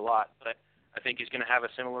 not by a lot, but I think he's going to have a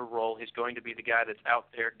similar role. He's going to be the guy that's out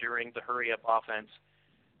there during the hurry-up offense.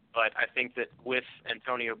 But I think that with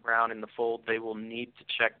Antonio Brown in the fold, they will need to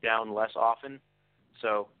check down less often.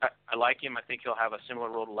 So I like him. I think he'll have a similar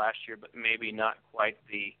role to last year, but maybe not quite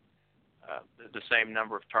the same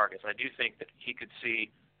number of targets. I do think that he could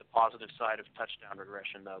see the positive side of touchdown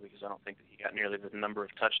regression, though, because I don't think that he got nearly the number of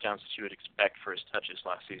touchdowns that you would expect for his touches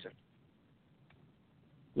last season.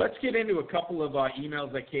 Let's get into a couple of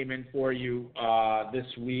emails that came in for you this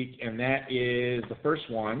week, and that is the first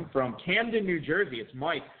one from Camden, New Jersey. It's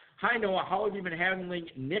Mike. Hi, Noah. How have you been handling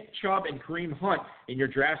Nick Chubb and Kareem Hunt in your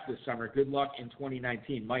drafts this summer? Good luck in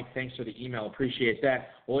 2019. Mike, thanks for the email. Appreciate that.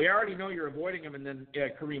 Well, we already know you're avoiding him, and then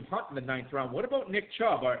Kareem Hunt in the 9th round. What about Nick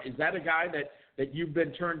Chubb? Is that a guy that you've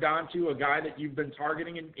been turned on to, a guy that you've been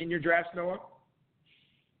targeting in your drafts, Noah?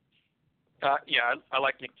 Yeah, I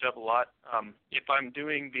like Nick Chubb a lot. If I'm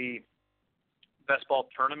doing the best ball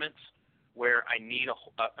tournaments where I need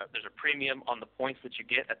there's a premium on the points that you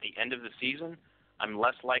get at the end of the season, I'm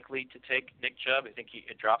less likely to take Nick Chubb. I think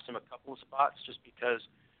it drops him a couple of spots just because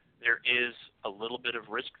there is a little bit of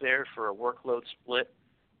risk there for a workload split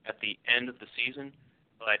at the end of the season.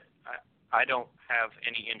 But I don't have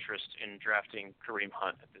any interest in drafting Kareem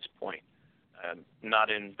Hunt at this point.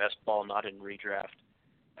 Not in best ball, not in redraft.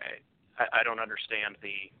 I don't understand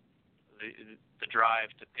the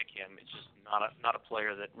drive to pick him. It's just not a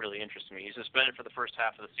player that really interests me. He's suspended for the first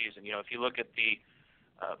half of the season. If you look at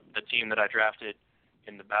the team that I drafted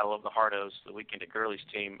in the Battle of the Hardos, the weekend at Gurley's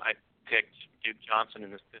team, I picked Duke Johnson in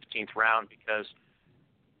the 15th round because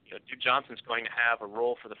Duke Johnson's going to have a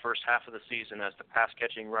role for the first half of the season as the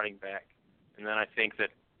pass-catching running back. And then I think that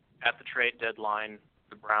at the trade deadline,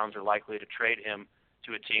 the Browns are likely to trade him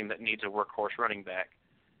to a team that needs a workhorse running back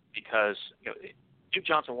because Duke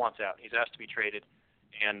Johnson wants out. He's asked to be traded,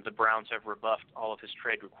 and the Browns have rebuffed all of his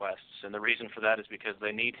trade requests. And the reason for that is because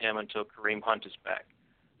they need him until Kareem Hunt is back.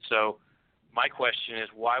 So my question is,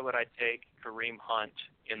 why would I take Kareem Hunt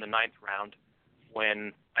in the 9th round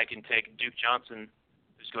when I can take Duke Johnson,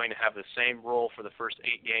 who's going to have the same role for the first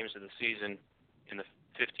 8 games of the season in the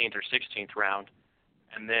 15th or 16th round,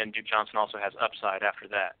 and then Duke Johnson also has upside after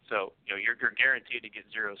that. So, you're guaranteed to get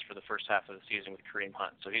zeros for the first half of the season with Kareem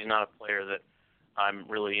Hunt. So he's not a player that I'm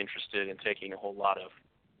really interested in taking a whole lot of.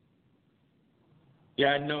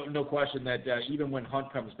 Yeah, no question that even when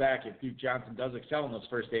Hunt comes back, if Duke Johnson does excel in those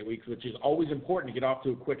first 8 weeks, which is always important to get off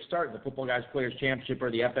to a quick start in the Football Guys Players Championship or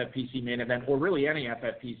the FFPC main event or really any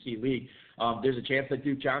FFPC league, there's a chance that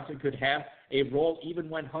Duke Johnson could have a role even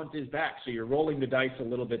when Hunt is back. So you're rolling the dice a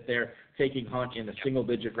little bit there, taking Hunt in the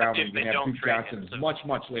single-digit round, and you can have Duke Johnson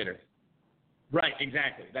much later. Right,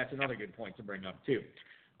 exactly. That's another good point to bring up, too.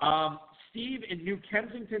 Steve in New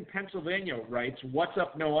Kensington, Pennsylvania writes, "What's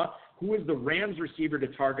up, Noah? Who is the Rams receiver to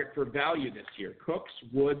target for value this year, Cooks,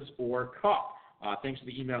 Woods, or Kupp?" Thanks for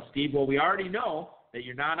the email, Steve. Well, we already know that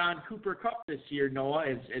you're not on Cooper Kupp this year, Noah,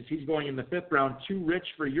 as he's going in the 5th round, too rich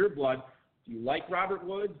for your blood. Do you like Robert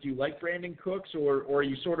Woods? Do you like Brandon Cooks? Or are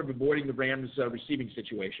you sort of avoiding the Rams' receiving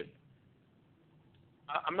situation?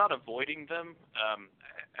 I'm not avoiding them.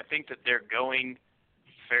 I think that they're going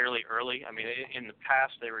fairly early. I mean, in the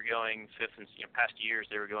past they were going 5th and past years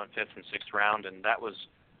they were going 5th and 6th round, and that was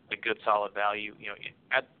a good solid value.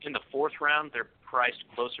 In the 4th round they're priced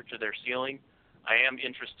closer to their ceiling. I am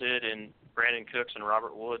interested in Brandon Cooks and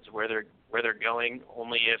Robert Woods where they're going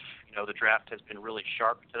only if the draft has been really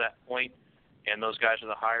sharp to that point, and those guys are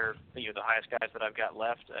the highest guys that I've got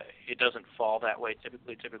left. It doesn't fall that way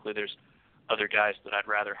typically. Typically there's other guys that I'd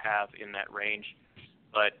rather have in that range,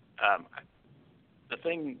 but the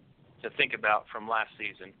thing to think about from last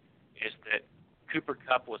season is that Cooper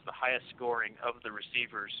Kupp was the highest scoring of the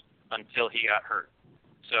receivers until he got hurt.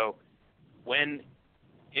 So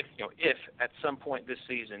if at some point this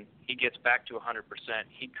season he gets back to 100%,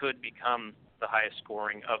 he could become the highest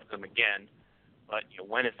scoring of them again. But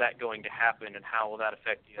when is that going to happen, and how will that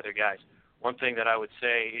affect the other guys? One thing that I would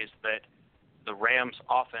say is that the Rams'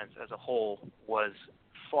 offense as a whole was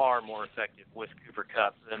far more effective with Cooper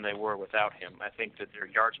Kupp than they were without him. I think that their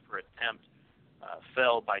yards per attempt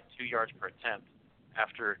fell by 2 yards per attempt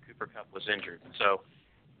after Cooper Kupp was injured. So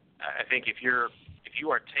I think if you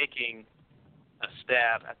are taking a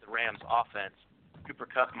stab at the Rams' offense, Cooper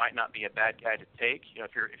Kupp might not be a bad guy to take.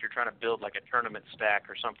 If you're trying to build like a tournament stack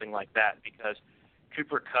or something like that, because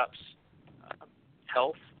Cooper Kupp's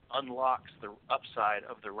health unlocks the upside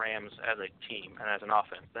of the Rams as a team and as an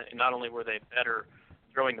offense. Not only were they better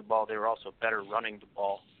throwing the ball, they were also better running the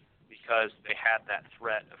ball because they had that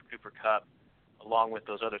threat of Cooper Kupp along with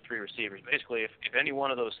those other 3 receivers. Basically, if any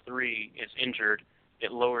one of those 3 is injured,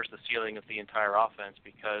 it lowers the ceiling of the entire offense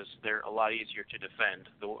because they're a lot easier to defend.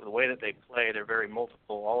 The way that they play, they're very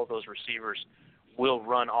multiple. All of those receivers will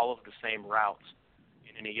run all of the same routes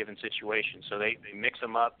in any given situation. So they mix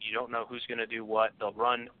them up. You don't know who's going to do what. They'll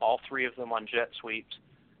run all 3 of them on jet sweeps.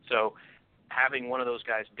 So having one of those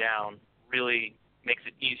guys down really makes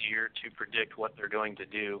it easier to predict what they're going to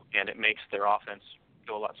do, and it makes their offense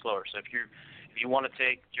go a lot slower. So if you want to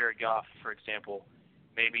take Jared Goff, for example,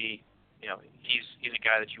 maybe he's a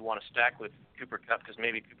guy that you want to stack with Cooper Kupp because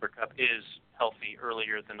maybe Cooper Kupp is healthy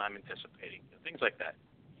earlier than I'm anticipating. Things like that.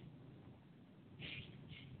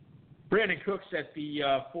 Brandon Cooks at the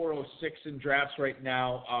 406 in drafts right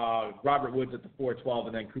now, Robert Woods at the 412,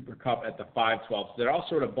 and then Cooper Kupp at the 512. So they're all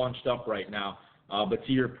sort of bunched up right now. But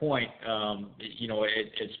to your point,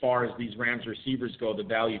 as far as these Rams receivers go, the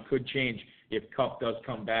value could change if Kupp does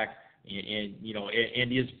come back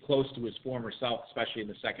and is close to his former self, especially in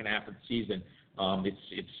the second half of the season.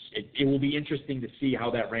 It will be interesting to see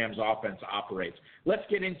how that Rams offense operates. Let's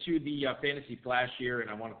get into the fantasy flash here, and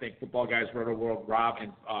I want to thank Football Guys, Roto-World,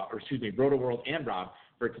 Roto-World and Rob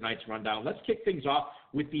for tonight's rundown. Let's kick things off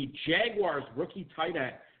with the Jaguars rookie tight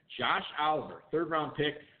end, Josh Oliver, 3rd-round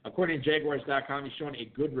pick. According to Jaguars.com, he's shown a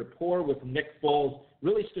good rapport with Nick Foles.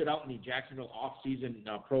 Really stood out in the Jacksonville offseason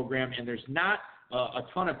program, and there's not a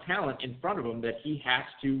ton of talent in front of him that he has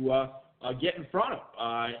to get in front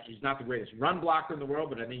of. He's not the greatest run blocker in the world,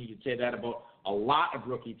 but I think you could say that about a lot of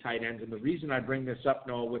rookie tight ends. And the reason I bring this up,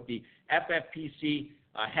 Noah, with the FFPC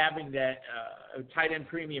having that tight end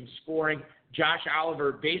premium scoring, Josh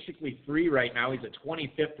Oliver basically free right now. He's a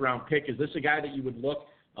 25th round pick. Is this a guy that you would look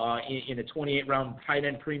in a 28-round tight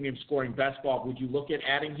end premium scoring best ball? Would you look at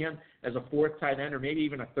adding him as a 4th tight end or maybe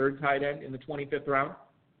even a 3rd tight end in the 25th round?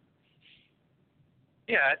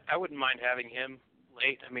 Yeah, I wouldn't mind having him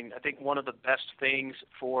late. I mean, I think one of the best things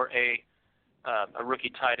for a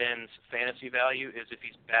rookie tight end's fantasy value is if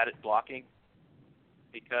he's bad at blocking,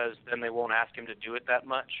 because then they won't ask him to do it that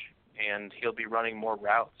much, and he'll be running more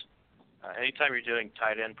routes. anytime you're doing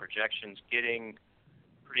tight end projections, getting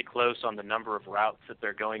pretty close on the number of routes that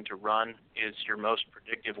they're going to run is your most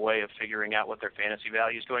predictive way of figuring out what their fantasy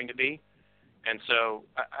value is going to be. And so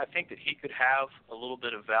I think that he could have a little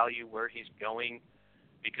bit of value where he's going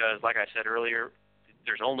because, like I said earlier,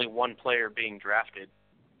 there's only one player being drafted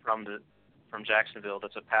from Jacksonville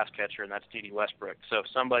that's a pass catcher, and that's D.D. Westbrook. So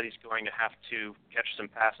somebody's going to have to catch some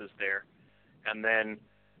passes there. And then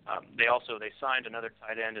they signed another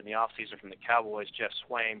tight end in the offseason from the Cowboys, Jeff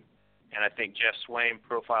Swaim, and I think Jeff Swaim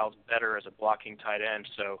profiles better as a blocking tight end.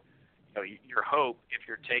 So, your hope, if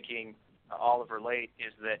you're taking Oliver late,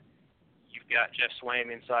 is that you've got Jeff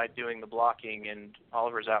Swaim inside doing the blocking and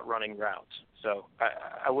Oliver's out running routes. So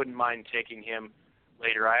I wouldn't mind taking him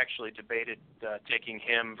later. I actually debated taking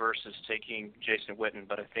him versus taking Jason Witten,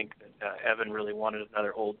 but I think that Evan really wanted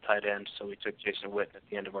another old tight end, so we took Jason Witten at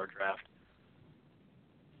the end of our draft.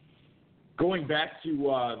 Going back to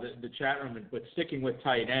the chat room, but sticking with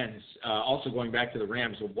tight ends, also going back to the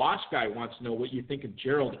Rams, a Wash guy wants to know what you think of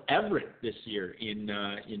Gerald Everett this year in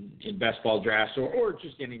best ball drafts or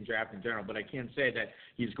just any draft in general. But I can say that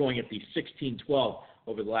he's going at the 16-12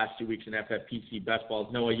 over the last 2 weeks in FFPC best balls.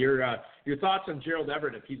 Noah, your thoughts on Gerald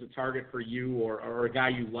Everett, if he's a target for you or a guy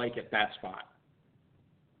you like at that spot?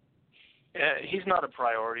 He's not a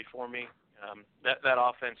priority for me. That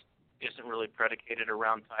offense isn't really predicated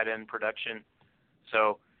around tight end production.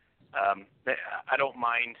 So I don't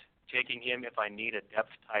mind taking him if I need a depth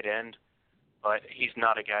tight end, but he's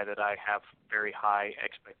not a guy that I have very high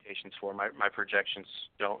expectations for. My projections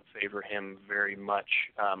don't favor him very much.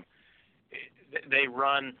 They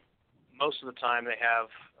run, most of the time they have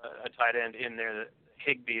a tight end in there,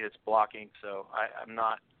 Higbee, that's blocking, so I'm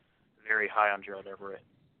not very high on Gerald Everett.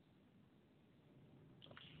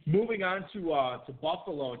 Moving on to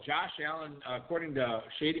Buffalo, Josh Allen, according to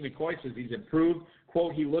Shady McCoy, says he's improved.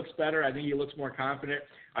 Quote, he looks better. I think he looks more confident.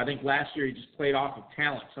 I think last year he just played off of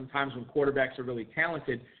talent. Sometimes when quarterbacks are really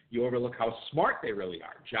talented, you overlook how smart they really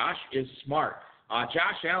are. Josh is smart.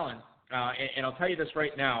 Josh Allen, and I'll tell you this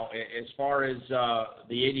right now, as far as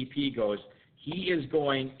the ADP goes, he is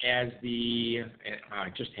going as the I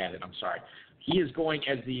just had it, I'm sorry. He is going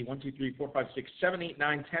as the 1, 2, 3, 4, 5, 6, 7, 8,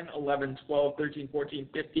 9, 10, 11, 12, 13, 14,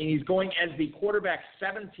 15. He's going as the quarterback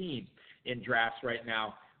 17 in drafts right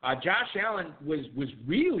now. Josh Allen was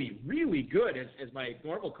really, really good, as my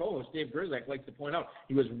normal co-host Dave Grzak likes to point out.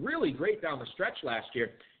 He was really great down the stretch last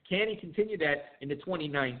year. Can he continue that into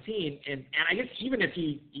 2019? And I guess even if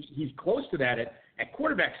he's close to that at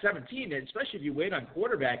quarterback 17, and especially if you wait on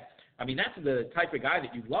quarterback, I mean, that's the type of guy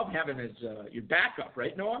that you love having as your backup,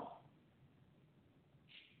 right, Noah?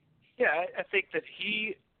 Yeah, I think that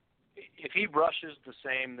if he rushes the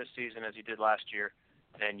same this season as he did last year,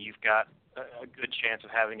 then you've got a good chance of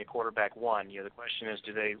having a quarterback one. The question is,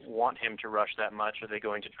 do they want him to rush that much? Are they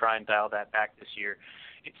going to try and dial that back this year?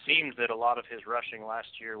 It seems that a lot of his rushing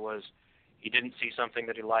last year was he didn't see something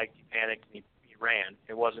that he liked, he panicked, and he ran.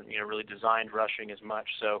 It wasn't really designed rushing as much.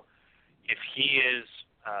 So if he is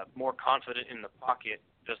more confident in the pocket,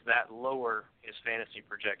 does that lower his fantasy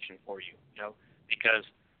projection for you? Because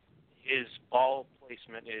his ball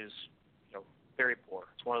placement is, very poor.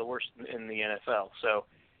 It's one of the worst in the NFL. So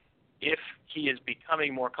if he is becoming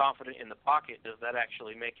more confident in the pocket, does that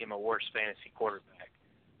actually make him a worse fantasy quarterback?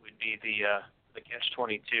 Would be the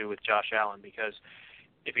catch-22 with Josh Allen, because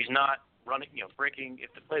if he's not running, if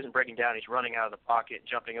the play isn't breaking down, he's running out of the pocket,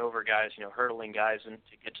 jumping over guys, hurdling guys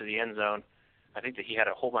to get to the end zone. I think that he had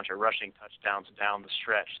a whole bunch of rushing touchdowns down the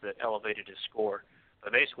stretch that elevated his score.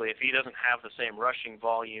 But basically, if he doesn't have the same rushing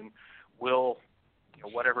volume, will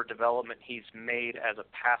whatever development he's made as a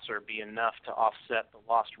passer be enough to offset the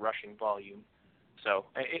lost rushing volume? So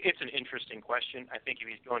it's an interesting question. I think if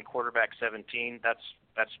he's going quarterback 17, that's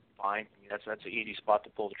fine. That's an easy spot to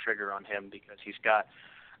pull the trigger on him, because he's got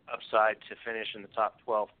upside to finish in the top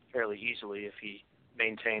 12 fairly easily if he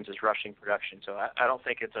maintains his rushing production. So I don't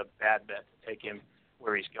think it's a bad bet to take him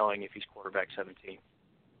where he's going if he's quarterback 17.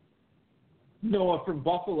 Noah, from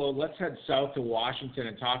Buffalo, let's head south to Washington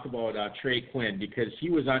and talk about Trey Quinn, because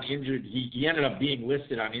he was on injured. He ended up being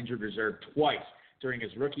listed on injured reserve twice during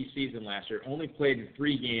his rookie season last year. Only played in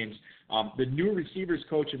 3 games. The new receivers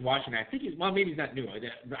coach in Washington, I think maybe he's not new.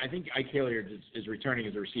 I think Ike Hilliard is returning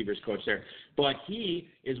as a receivers coach there. But he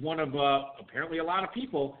is one of apparently a lot of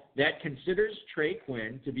people that considers Trey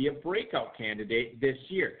Quinn to be a breakout candidate this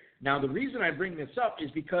year. Now, the reason I bring this up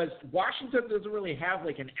is because Washington doesn't really have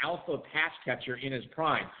like an alpha pass catcher in his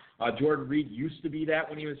prime. Jordan Reed used to be that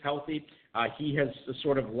when he was healthy. He has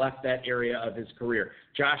sort of left that area of his career.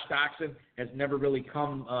 Josh Doxson has never really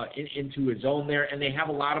come into his own there, and they have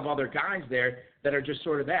a lot of other guys there that are just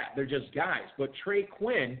sort of that. They're just guys. But Trey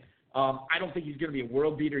Quinn, I don't think he's going to be a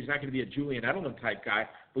world beater. He's not going to be a Julian Edelman type guy.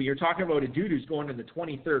 But you're talking about a dude who's going in the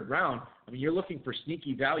 23rd round. I mean, you're looking for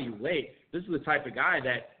sneaky value late. This is the type of guy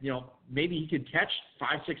that, maybe he could catch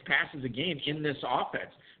 5-6 passes a game in this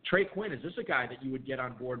offense. Trey Quinn, is this a guy that you would get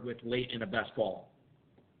on board with late in a best ball?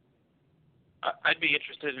 I'd be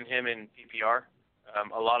interested in him in PPR.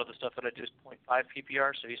 A lot of the stuff that I do is 0.5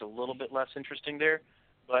 PPR, so he's a little bit less interesting there.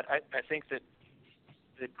 But I think that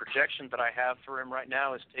the projection that I have for him right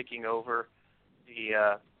now is taking over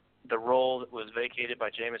the role that was vacated by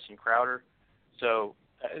Jamison Crowder. So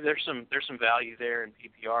there's some value there in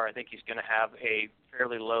PPR. I think he's going to have a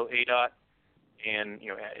fairly low ADOT, and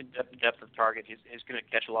depth of target. He's going to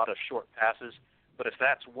catch a lot of short passes. But if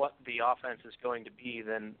that's what the offense is going to be,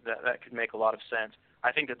 then that could make a lot of sense.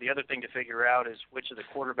 I think that the other thing to figure out is which of the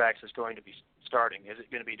quarterbacks is going to be starting. Is it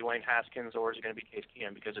going to be Dwayne Haskins or is it going to be Case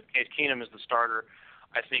Keenum? Because if Case Keenum is the starter,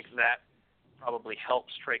 I think that probably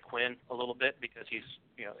helps Trey Quinn a little bit because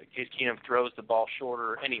Case Keenum throws the ball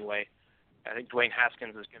shorter anyway. I think Dwayne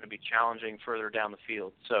Haskins is going to be challenging further down the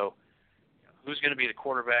field. So who's going to be the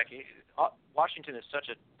quarterback? Washington is such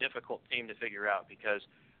a difficult team to figure out because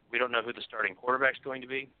we don't know who the starting quarterback is going to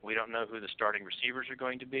be. We don't know who the starting receivers are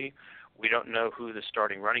going to be. We don't know who the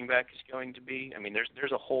starting running back is going to be. I mean,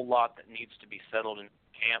 there's a whole lot that needs to be settled in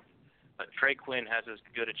camp. But Trey Quinn has as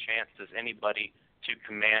good a chance as anybody to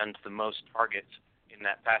command the most targets in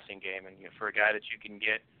that passing game. And for a guy that you can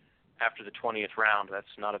get after the 20th round,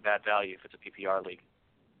 that's not a bad value if it's a PPR league.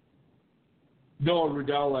 Noah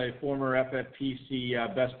Ruddell, a former FFPC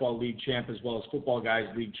Best Ball League champ as well as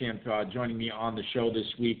Footballguys League champ, joining me on the show this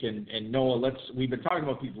week. And Noah, we've been talking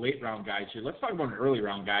about these late round guys here. Let's talk about an early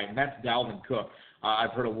round guy, and that's Dalvin Cook. I've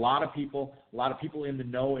heard a lot of people in the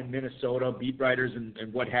know in Minnesota, beat writers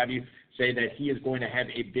and what have you, say that he is going to have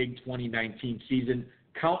a big 2019 season.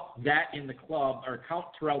 Count that in the club, or count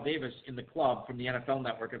Terrell Davis in the club from the NFL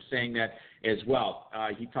Network of saying that as well.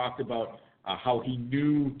 He talked about how he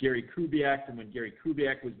knew Gary Kubiak from when Gary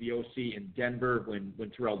Kubiak was the OC in Denver when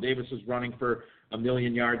Terrell Davis was running for 1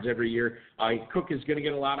 million yards every year. Cook is going to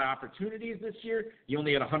get a lot of opportunities this year. He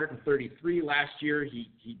only had 133 last year. He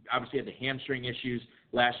obviously had the hamstring issues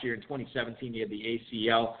last year. In 2017, he had the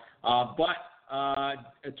ACL. But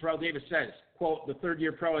Terrell Davis says, quote, the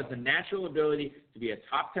third-year pro has the natural ability to be a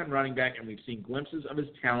top 10 running back, and we've seen glimpses of his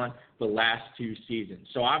talent the last 2 seasons.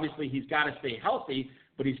 So obviously he's got to stay healthy,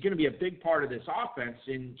 but he's going to be a big part of this offense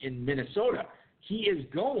in Minnesota. He is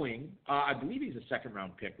going, I believe he's a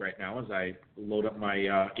second-round pick right now as I load up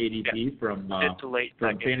my ADP from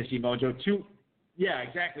Fantasy Mojo.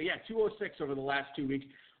 206 over the last 2 weeks.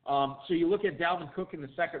 So you look at Dalvin Cook in the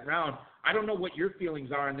second round. I don't know what your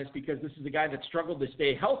feelings are on this because this is a guy that struggled to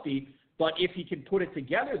stay healthy, but if he can put it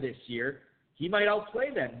together this year, he might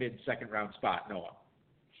outplay that mid-second round spot, Noah.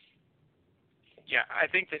 Yeah, I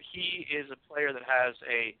think that he is a player that has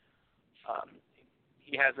a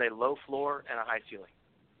low floor and a high ceiling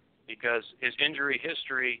because his injury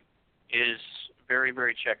history is very,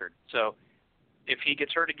 very checkered. So if he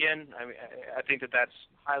gets hurt again, I think that that's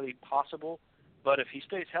highly possible. But if he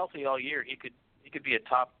stays healthy all year, he could be a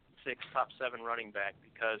top 6, top 7 running back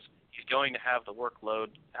because he's going to have the workload.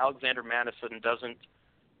 Alexander Madison doesn't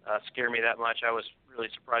scare me that much. I was really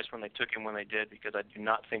surprised when they took him when they did because I do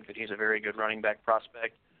not think that he's a very good running back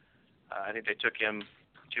prospect. I think they took him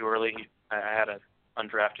too early. I had an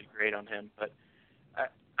undrafted grade on him. But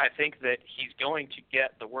I think that he's going to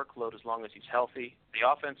get the workload as long as he's healthy. The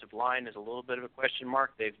offensive line is a little bit of a question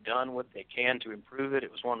mark. They've done what they can to improve it. It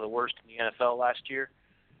was one of the worst in the NFL last year.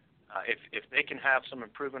 If they can have some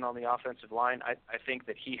improvement on the offensive line, I think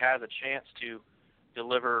that he has a chance to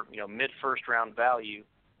deliver mid-first round value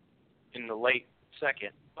in the late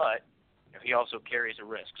second, but he also carries a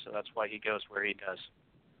risk, so that's why he goes where he does.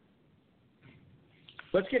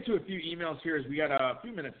 Let's get to a few emails here as we got a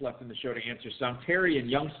few minutes left in the show to answer some. Terry in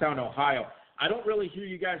Youngstown, Ohio. I don't really hear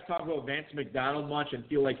you guys talk about Vance McDonald much and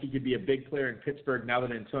feel like he could be a big player in Pittsburgh now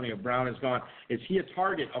that Antonio Brown is gone. Is he a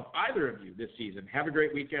target of either of you this season? Have a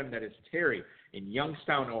great weekend. That is Terry in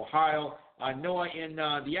Youngstown, Ohio. Noah, in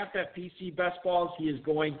the FFPC Best Balls, he is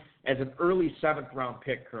going as an early 7th-round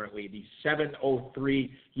pick currently, the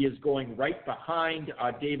 703. He is going right behind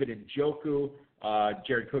David Njoku,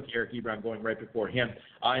 Jared Cook, Eric Ebron going right before him.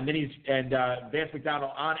 And Vance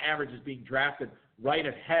McDonald, on average, is being drafted right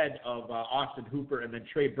ahead of Austin Hooper, and then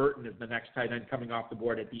Trey Burton is the next tight end coming off the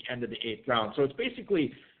board at the end of the 8th round. So it's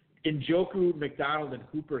basically Njoku, McDonald, and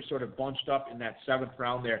Hooper sort of bunched up in that 7th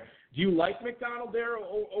round there. Do you like McDonald there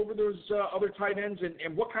over those other tight ends?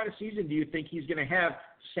 And what kind of season do you think he's going to have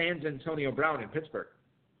sans Antonio Brown in Pittsburgh?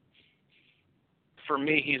 for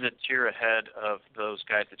me, he's a tier ahead of those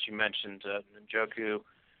guys that you mentioned. Njoku,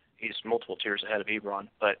 he's multiple tiers ahead of Ebron,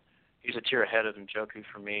 but he's a tier ahead of Njoku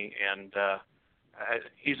for me, and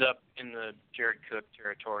he's up in the Jared Cook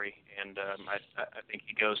territory, and I think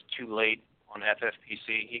he goes too late on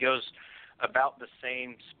FFPC. He goes about the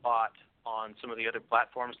same spot on some of the other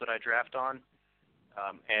platforms that I draft on,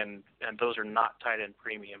 and those are not tight end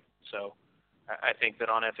premium. So I think that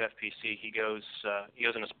on FFPC he goes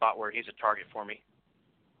in a spot where he's a target for me.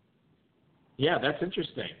 Yeah, that's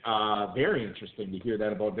interesting. Very interesting to hear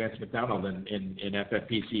that about Vance McDonald in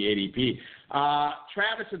FFPC ADP.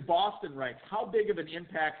 Travis in Boston writes, how big of an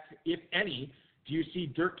impact, if any, do you see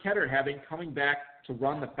Dirk Ketter having coming back to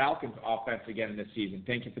run the Falcons offense again this season?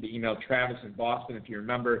 Thank you for the email, Travis in Boston. If you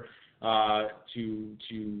remember, to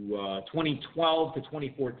 2012 to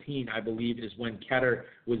 2014, I believe, is when Ketter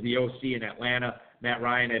was the OC in Atlanta. Matt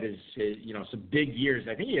Ryan had his some big years.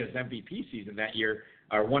 I think he had his MVP season that year,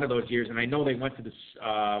 or one of those years. And I know they went to this.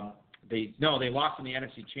 They lost in the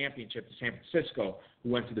NFC Championship to San Francisco, who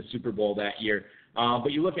went to the Super Bowl that year.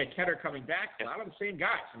 But you look at Ketter coming back, a lot of the same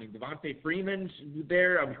guys. I mean, Devontae Freeman's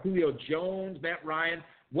there, Julio Jones, Matt Ryan.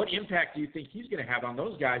 What impact do you think he's going to have on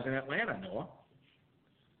those guys in Atlanta, Noah?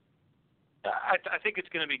 I think it's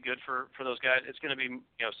going to be good for those guys. It's going to be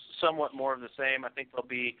somewhat more of the same. I think they'll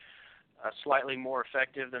be slightly more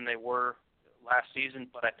effective than they were last season,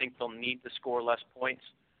 but I think they'll need to score less points.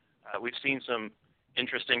 We've seen some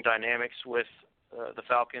interesting dynamics with the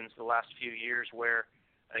Falcons the last few years where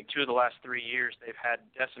I think 2 of the last 3 years they've had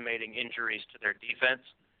decimating injuries to their defense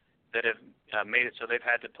that have made it so they've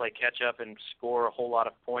had to play catch up and score a whole lot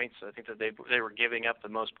of points. I think that they were giving up the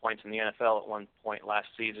most points in the NFL at one point last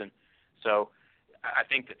season. So I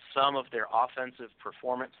think that some of their offensive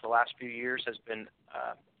performance the last few years has been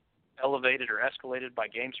elevated or escalated by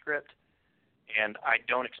game script, and I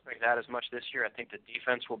don't expect that as much this year. I think the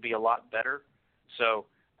defense will be a lot better. So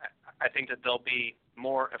I think that they'll be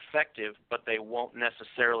more effective, but they won't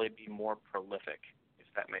necessarily be more prolific, if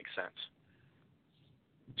that makes sense.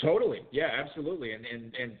 Totally. Yeah, absolutely.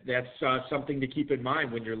 And that's something to keep in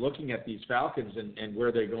mind when you're looking at these Falcons and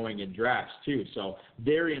where they're going in drafts, too. So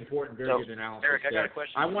very important, very good analysis. Eric, I got a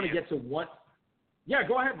question. I want to get to one. Yeah,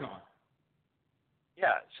 go ahead, Noah.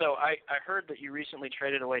 Yeah, so I heard that you recently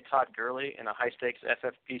traded away Todd Gurley in a high-stakes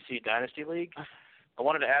FFPC Dynasty League. I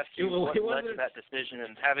wanted to ask you what led to that decision,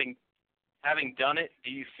 and having done it, do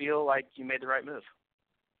you feel like you made the right move?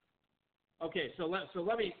 Okay, so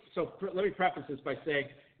let me preface this by saying,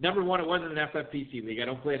 number one, it wasn't an FFPC league. I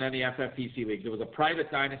don't play in any FFPC leagues. It was a private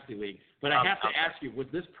Dynasty league. But I have to ask you, was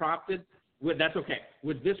this prompted? That's okay.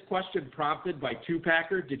 Was this question prompted by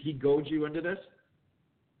Two-Packer? Did he goad you into this?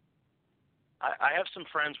 I have some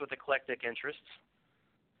friends with eclectic interests.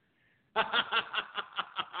 All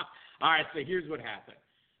right, so here's what happened.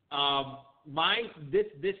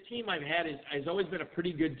 This team I've had has always been a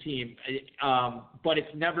pretty good team, but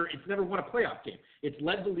it's never won a playoff game. It's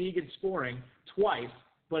led the league in scoring twice,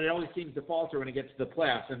 but it always seems to falter when it gets to the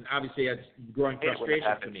playoffs, and obviously that's growing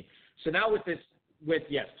frustration for me. So now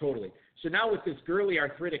yes, totally. So now with this Gurley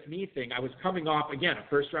arthritic knee thing, I was coming off, again, a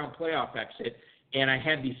first-round playoff exit, and I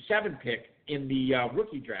had the 7th pick in the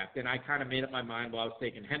rookie draft, and I kind of made up my mind while I was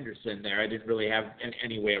taking Henderson there. I didn't really have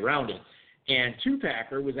any way around it. And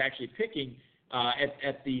Two-Packer was actually picking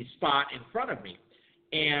at the spot in front of me.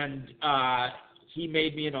 And he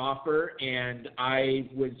made me an offer, and I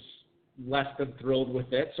was less than thrilled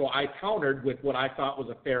with it. So I countered with what I thought was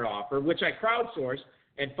a fair offer, which I crowdsourced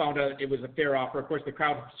and found out it was a fair offer. Of course, the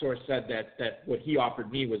crowdsource said that what he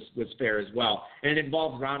offered me was fair as well. And it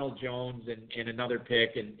involved Ronald Jones and another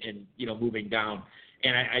pick and moving down.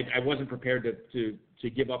 And I wasn't prepared to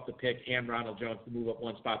give up the pick and Ronald Jones to move up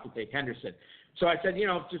one spot to take Henderson. So I said,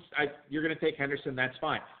 you're going to take Henderson, that's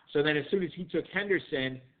fine. So then as soon as he took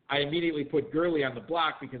Henderson, I immediately put Gurley on the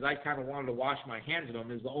block because I kind of wanted to wash my hands of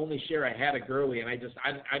him. It was the only share I had of Gurley, and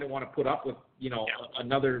I don't want to put up with,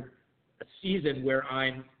 another season where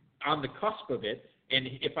I'm on the cusp of it. And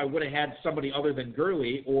if I would have had somebody other than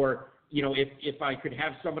Gurley, or, if I could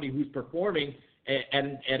have somebody who's performing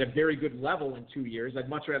at a very good level in 2 years, I'd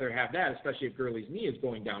much rather have that, especially if Gurley's knee is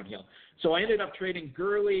going downhill. So I ended up trading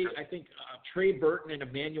Gurley. I think Trey Burton and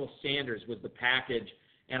Emmanuel Sanders was the package,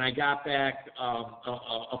 and I got back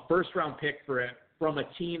a first-round pick from a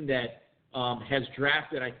team that has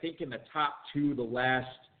drafted, I think, in the top 2 the last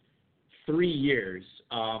 3 years.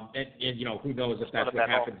 And who knows if that's what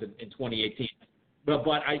happens in 2018. But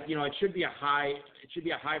it should be a high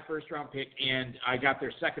first round pick, and I got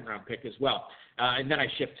their second round pick as well. And then I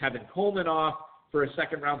shipped Tevin Coleman off, for a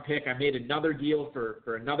second-round pick. I made another deal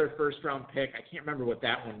for another first-round pick. I can't remember what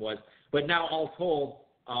that one was. But now, all told,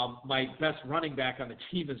 my best running back on the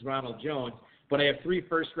team is Ronald Jones. But I have 3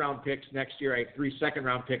 first-round picks next year. I have 3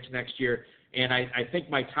 second-round picks next year. And I think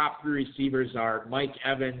my top 3 receivers are Mike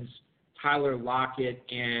Evans, Tyler Lockett,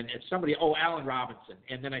 and Allen Robinson.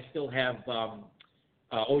 And then I still have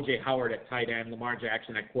O.J. Howard at tight end, Lamar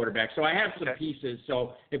Jackson at quarterback. So I have some pieces.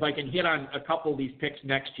 So if I can hit on a couple of these picks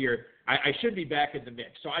next year, I should be back in the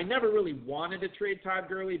mix. So I never really wanted to trade Todd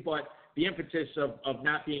Gurley, but the impetus of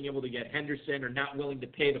not being able to get Henderson or not willing to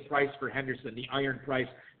pay the price for Henderson, the iron price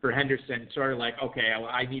for Henderson, sort of like, okay,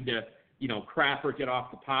 I need to, crap or get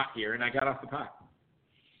off the pot here, and I got off the pot.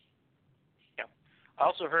 Yeah. I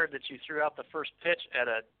also heard that you threw out the first pitch at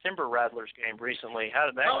a Timber Rattlers game recently. How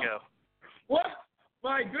did that go? What?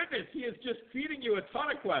 My goodness, he is just feeding you a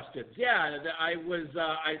ton of questions. Yeah,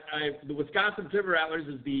 the Wisconsin Timber Rattlers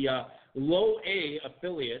is the low A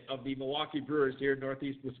affiliate of the Milwaukee Brewers here in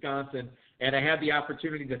Northeast Wisconsin, and I had the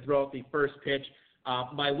opportunity to throw out the first pitch.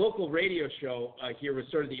 My local radio show here was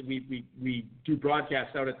sort of we do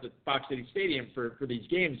broadcasts out at the Fox City Stadium for these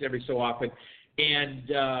games every so often, and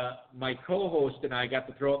my co-host and I got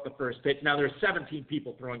to throw out the first pitch. Now there's 17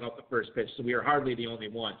 people throwing out the first pitch, so we are hardly the only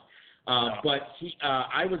ones. But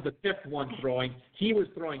I was the 5th one throwing. He was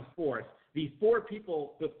throwing 4th. The 4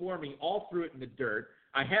 people before me all threw it in the dirt.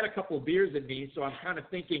 I had a couple of beers in me, so I'm kind of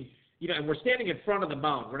thinking, and we're standing in front of the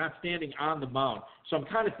mound. We're not standing on the mound. So I'm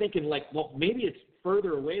kind of thinking, well, maybe it's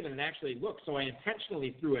further away than it actually looks. So I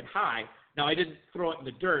intentionally threw it high. Now, I didn't throw it in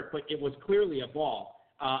the dirt, but it was clearly a ball.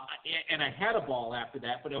 And I had a ball after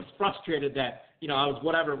that, but I was frustrated that, I was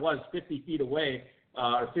whatever it was, 50 feet away.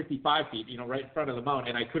 Or 55 feet, right in front of the mound,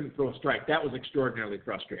 and I couldn't throw a strike. That was extraordinarily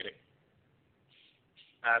frustrating.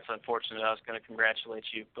 That's unfortunate. I was going to congratulate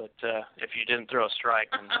you, but if you didn't throw a strike,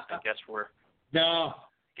 then I guess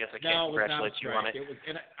I can't congratulate you on it.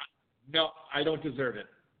 No, I don't deserve it.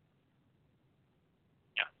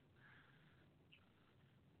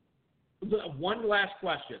 Yeah. One last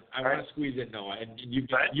question I want to squeeze in, Noah, and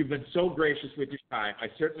you've been so gracious with your time. I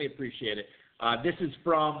certainly appreciate it. This is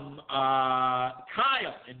from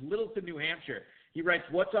Kyle in Littleton, New Hampshire. He writes,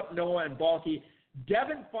 "What's up, Noah and Balky?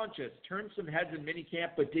 Devin Funchess turned some heads in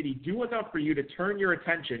minicamp, but did he do enough for you to turn your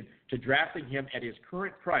attention to drafting him at his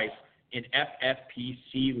current price in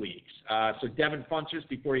FFPC leagues?" So Devin Funchess,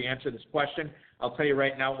 before you answer this question, I'll tell you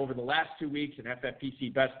right now, over the last 2 weeks in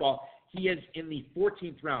FFPC best ball, he is in the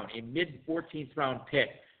 14th round, a mid-14th round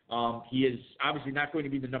pick. He is obviously not going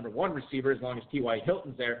to be the number 1 receiver as long as T.Y.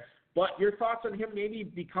 Hilton's there. But your thoughts on him maybe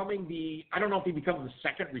becoming I don't know if he becomes the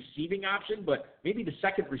second receiving option, but maybe the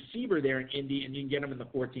second receiver there in Indy, and you can get him in the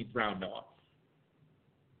 14th round, Noah.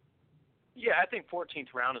 Yeah, I think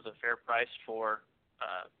 14th round is a fair price for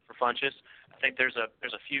Funchess. I think there's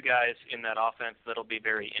a few guys in that offense that'll be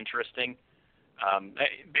very interesting.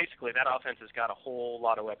 Basically, that offense has got a whole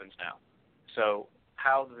lot of weapons now. So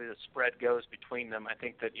how the spread goes between them, I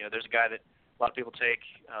think that there's a guy that a lot of people take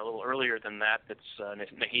a little earlier than that. That's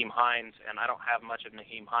Nyheim Hines, and I don't have much of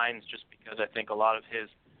Nyheim Hines just because I think a lot of his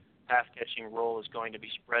pass-catching role is going to be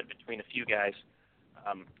spread between a few guys.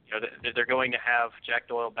 They're going to have Jack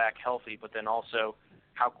Doyle back healthy, but then also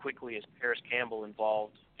how quickly is Paris Campbell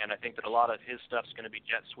involved? And I think that a lot of his stuff's going to be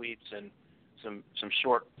jet sweeps and some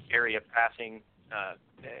short area passing.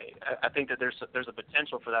 I think that there's a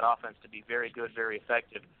potential for that offense to be very good, very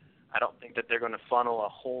effective. I don't think that they're going to funnel a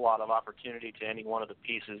whole lot of opportunity to any one of the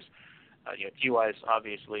pieces. T.Y. is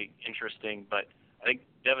obviously interesting, but I think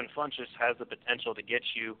Devin Funchess has the potential to get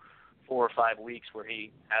you 4 or 5 weeks where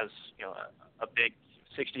he has a big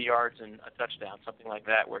 60 yards and a touchdown, something like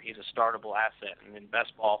that, where he's a startable asset. And in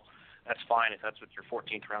best ball, that's fine if that's what your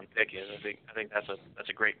 14th round pick is. I think that's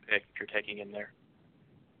a great pick if you're taking him there.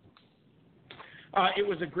 It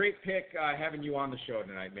was a great pick having you on the show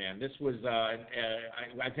tonight, man. This was,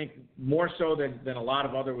 I think, more so than a lot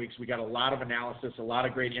of other weeks. We got a lot of analysis, a lot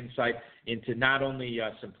of great insight into not only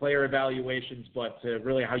some player evaluations, but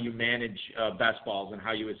really how you manage best balls and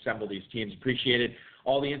how you assemble these teams. Appreciated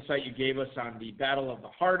all the insight you gave us on the Battle of the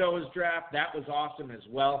Hardos draft. That was awesome as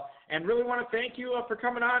well. And really want to thank you for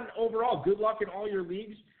coming on overall. Good luck in all your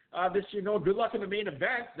leagues this year. Good luck in the main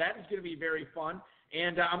event. That is going to be very fun.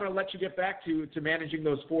 And I'm going to let you get back to managing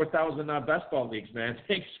those 4,000 best ball leagues, man.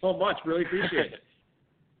 Thanks so much. Really appreciate it.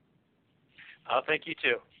 Thank you,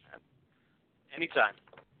 too. Anytime.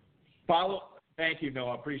 Thank you,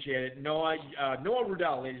 Noah. Appreciate it. Noah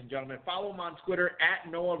Ruddell, ladies and gentlemen. Follow him on Twitter,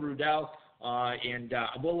 @Noah Ruddell. And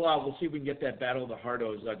we'll see if we can get that Battle of the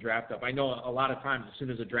Hardos draft up. I know a lot of times as soon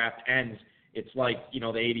as the draft ends, it's like, the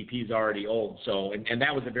ADP is already old. So, and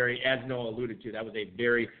that was as Noah alluded to, that was a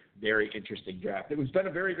very, very interesting draft. It's been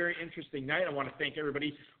a very, very interesting night. I want to thank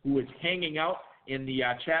everybody who is hanging out in the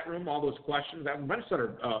chat room, all those questions. I might have set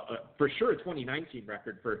for sure a 2019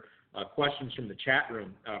 record for questions from the chat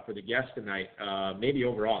room for the guests tonight. Maybe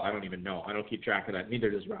overall, I don't even know. I don't keep track of that. Neither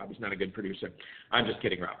does Rob. He's not a good producer. I'm just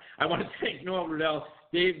kidding, Rob. I want to thank Noah Ruddell,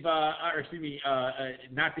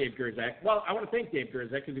 not Dave Gerzak. Well, I want to thank Dave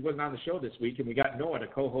Gerzak because he wasn't on the show this week, and we got Noah to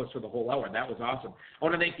co-host for the whole hour. That was awesome. I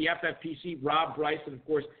want to thank the FFPC, Rob, Bryce, and, of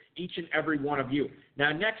course, each and every one of you.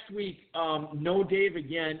 Now, next week, no Dave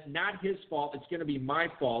again. Not his fault. It's going to be my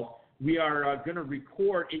fault. We are going to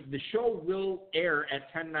record. The show will air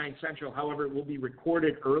at 10/9 Central. However, it will be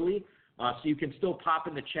recorded early, so you can still pop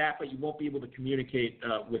in the chat, but you won't be able to communicate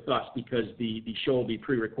with us because the show will be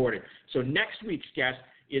pre-recorded. So next week's guest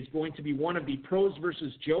is going to be one of the Pros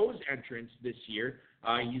versus Joes entrants this year.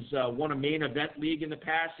 He's won a main event league in the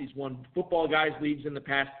past. He's won Footballguys leagues in the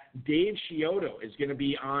past. Dave Chiodo is going to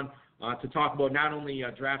be on to talk about not only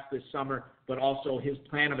drafts this summer, but also his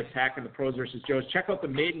plan of attack in the Pros versus Joes. Check out the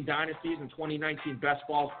Maiden Dynasties and 2019 Best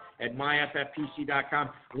Balls at myffpc.com.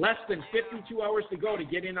 Less than 52 hours to go to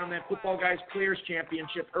get in on that Footballguys Players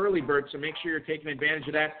Championship early bird, so make sure you're taking advantage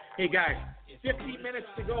of that. Hey, guys, 15 minutes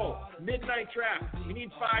to go. Midnight draft. We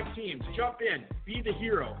need 5 teams. Jump in. Be the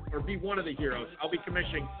hero or be one of the heroes. I'll be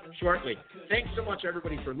commissioning shortly. Thanks so much,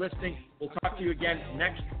 everybody, for listening. We'll talk to you again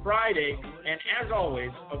next Friday. And as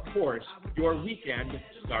always, of course, your weekend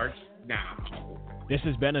starts now. This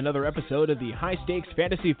has been another episode of the High Stakes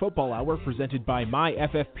Fantasy Football Hour presented by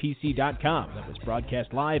myffpc.com that was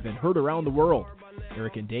broadcast live and heard around the world.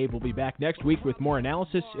 Eric and Dave will be back next week with more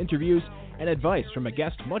analysis, interviews, and advice from a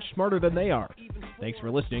guest much smarter than they are. Thanks for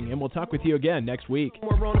listening, and we'll talk with you again next week.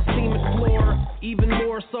 We're on a steam explorer, even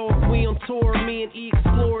more so if we on tour. Me and E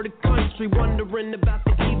explore the country, wondering about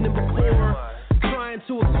the evening before. Trying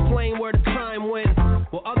to explain where the time went,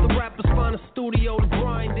 while other rappers find a studio to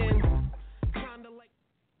grind in.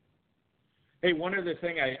 Hey, one other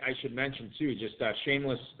thing I should mention, too, just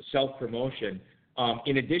shameless self-promotion.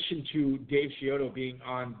 In addition to Dave Chiodo being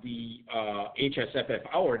on the HSFF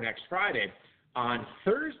Hour next Friday, on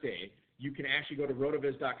Thursday, you can actually go to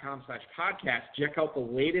rotoviz.com/podcast, check out the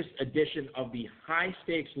latest edition of the High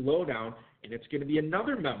Stakes Lowdown, and it's going to be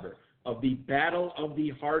another member of the Battle of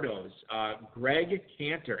the Hardos. Greg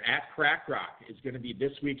Cantor at Crack Rock is going to be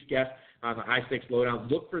this week's guest on the High Stakes Lowdown.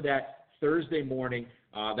 Look for that Thursday morning.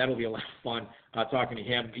 That'll be a lot of fun talking to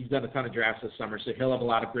him. He's done a ton of drafts this summer, so he'll have a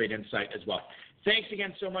lot of great insight as well. Thanks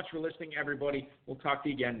again so much for listening, everybody. We'll talk to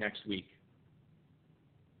you again next week.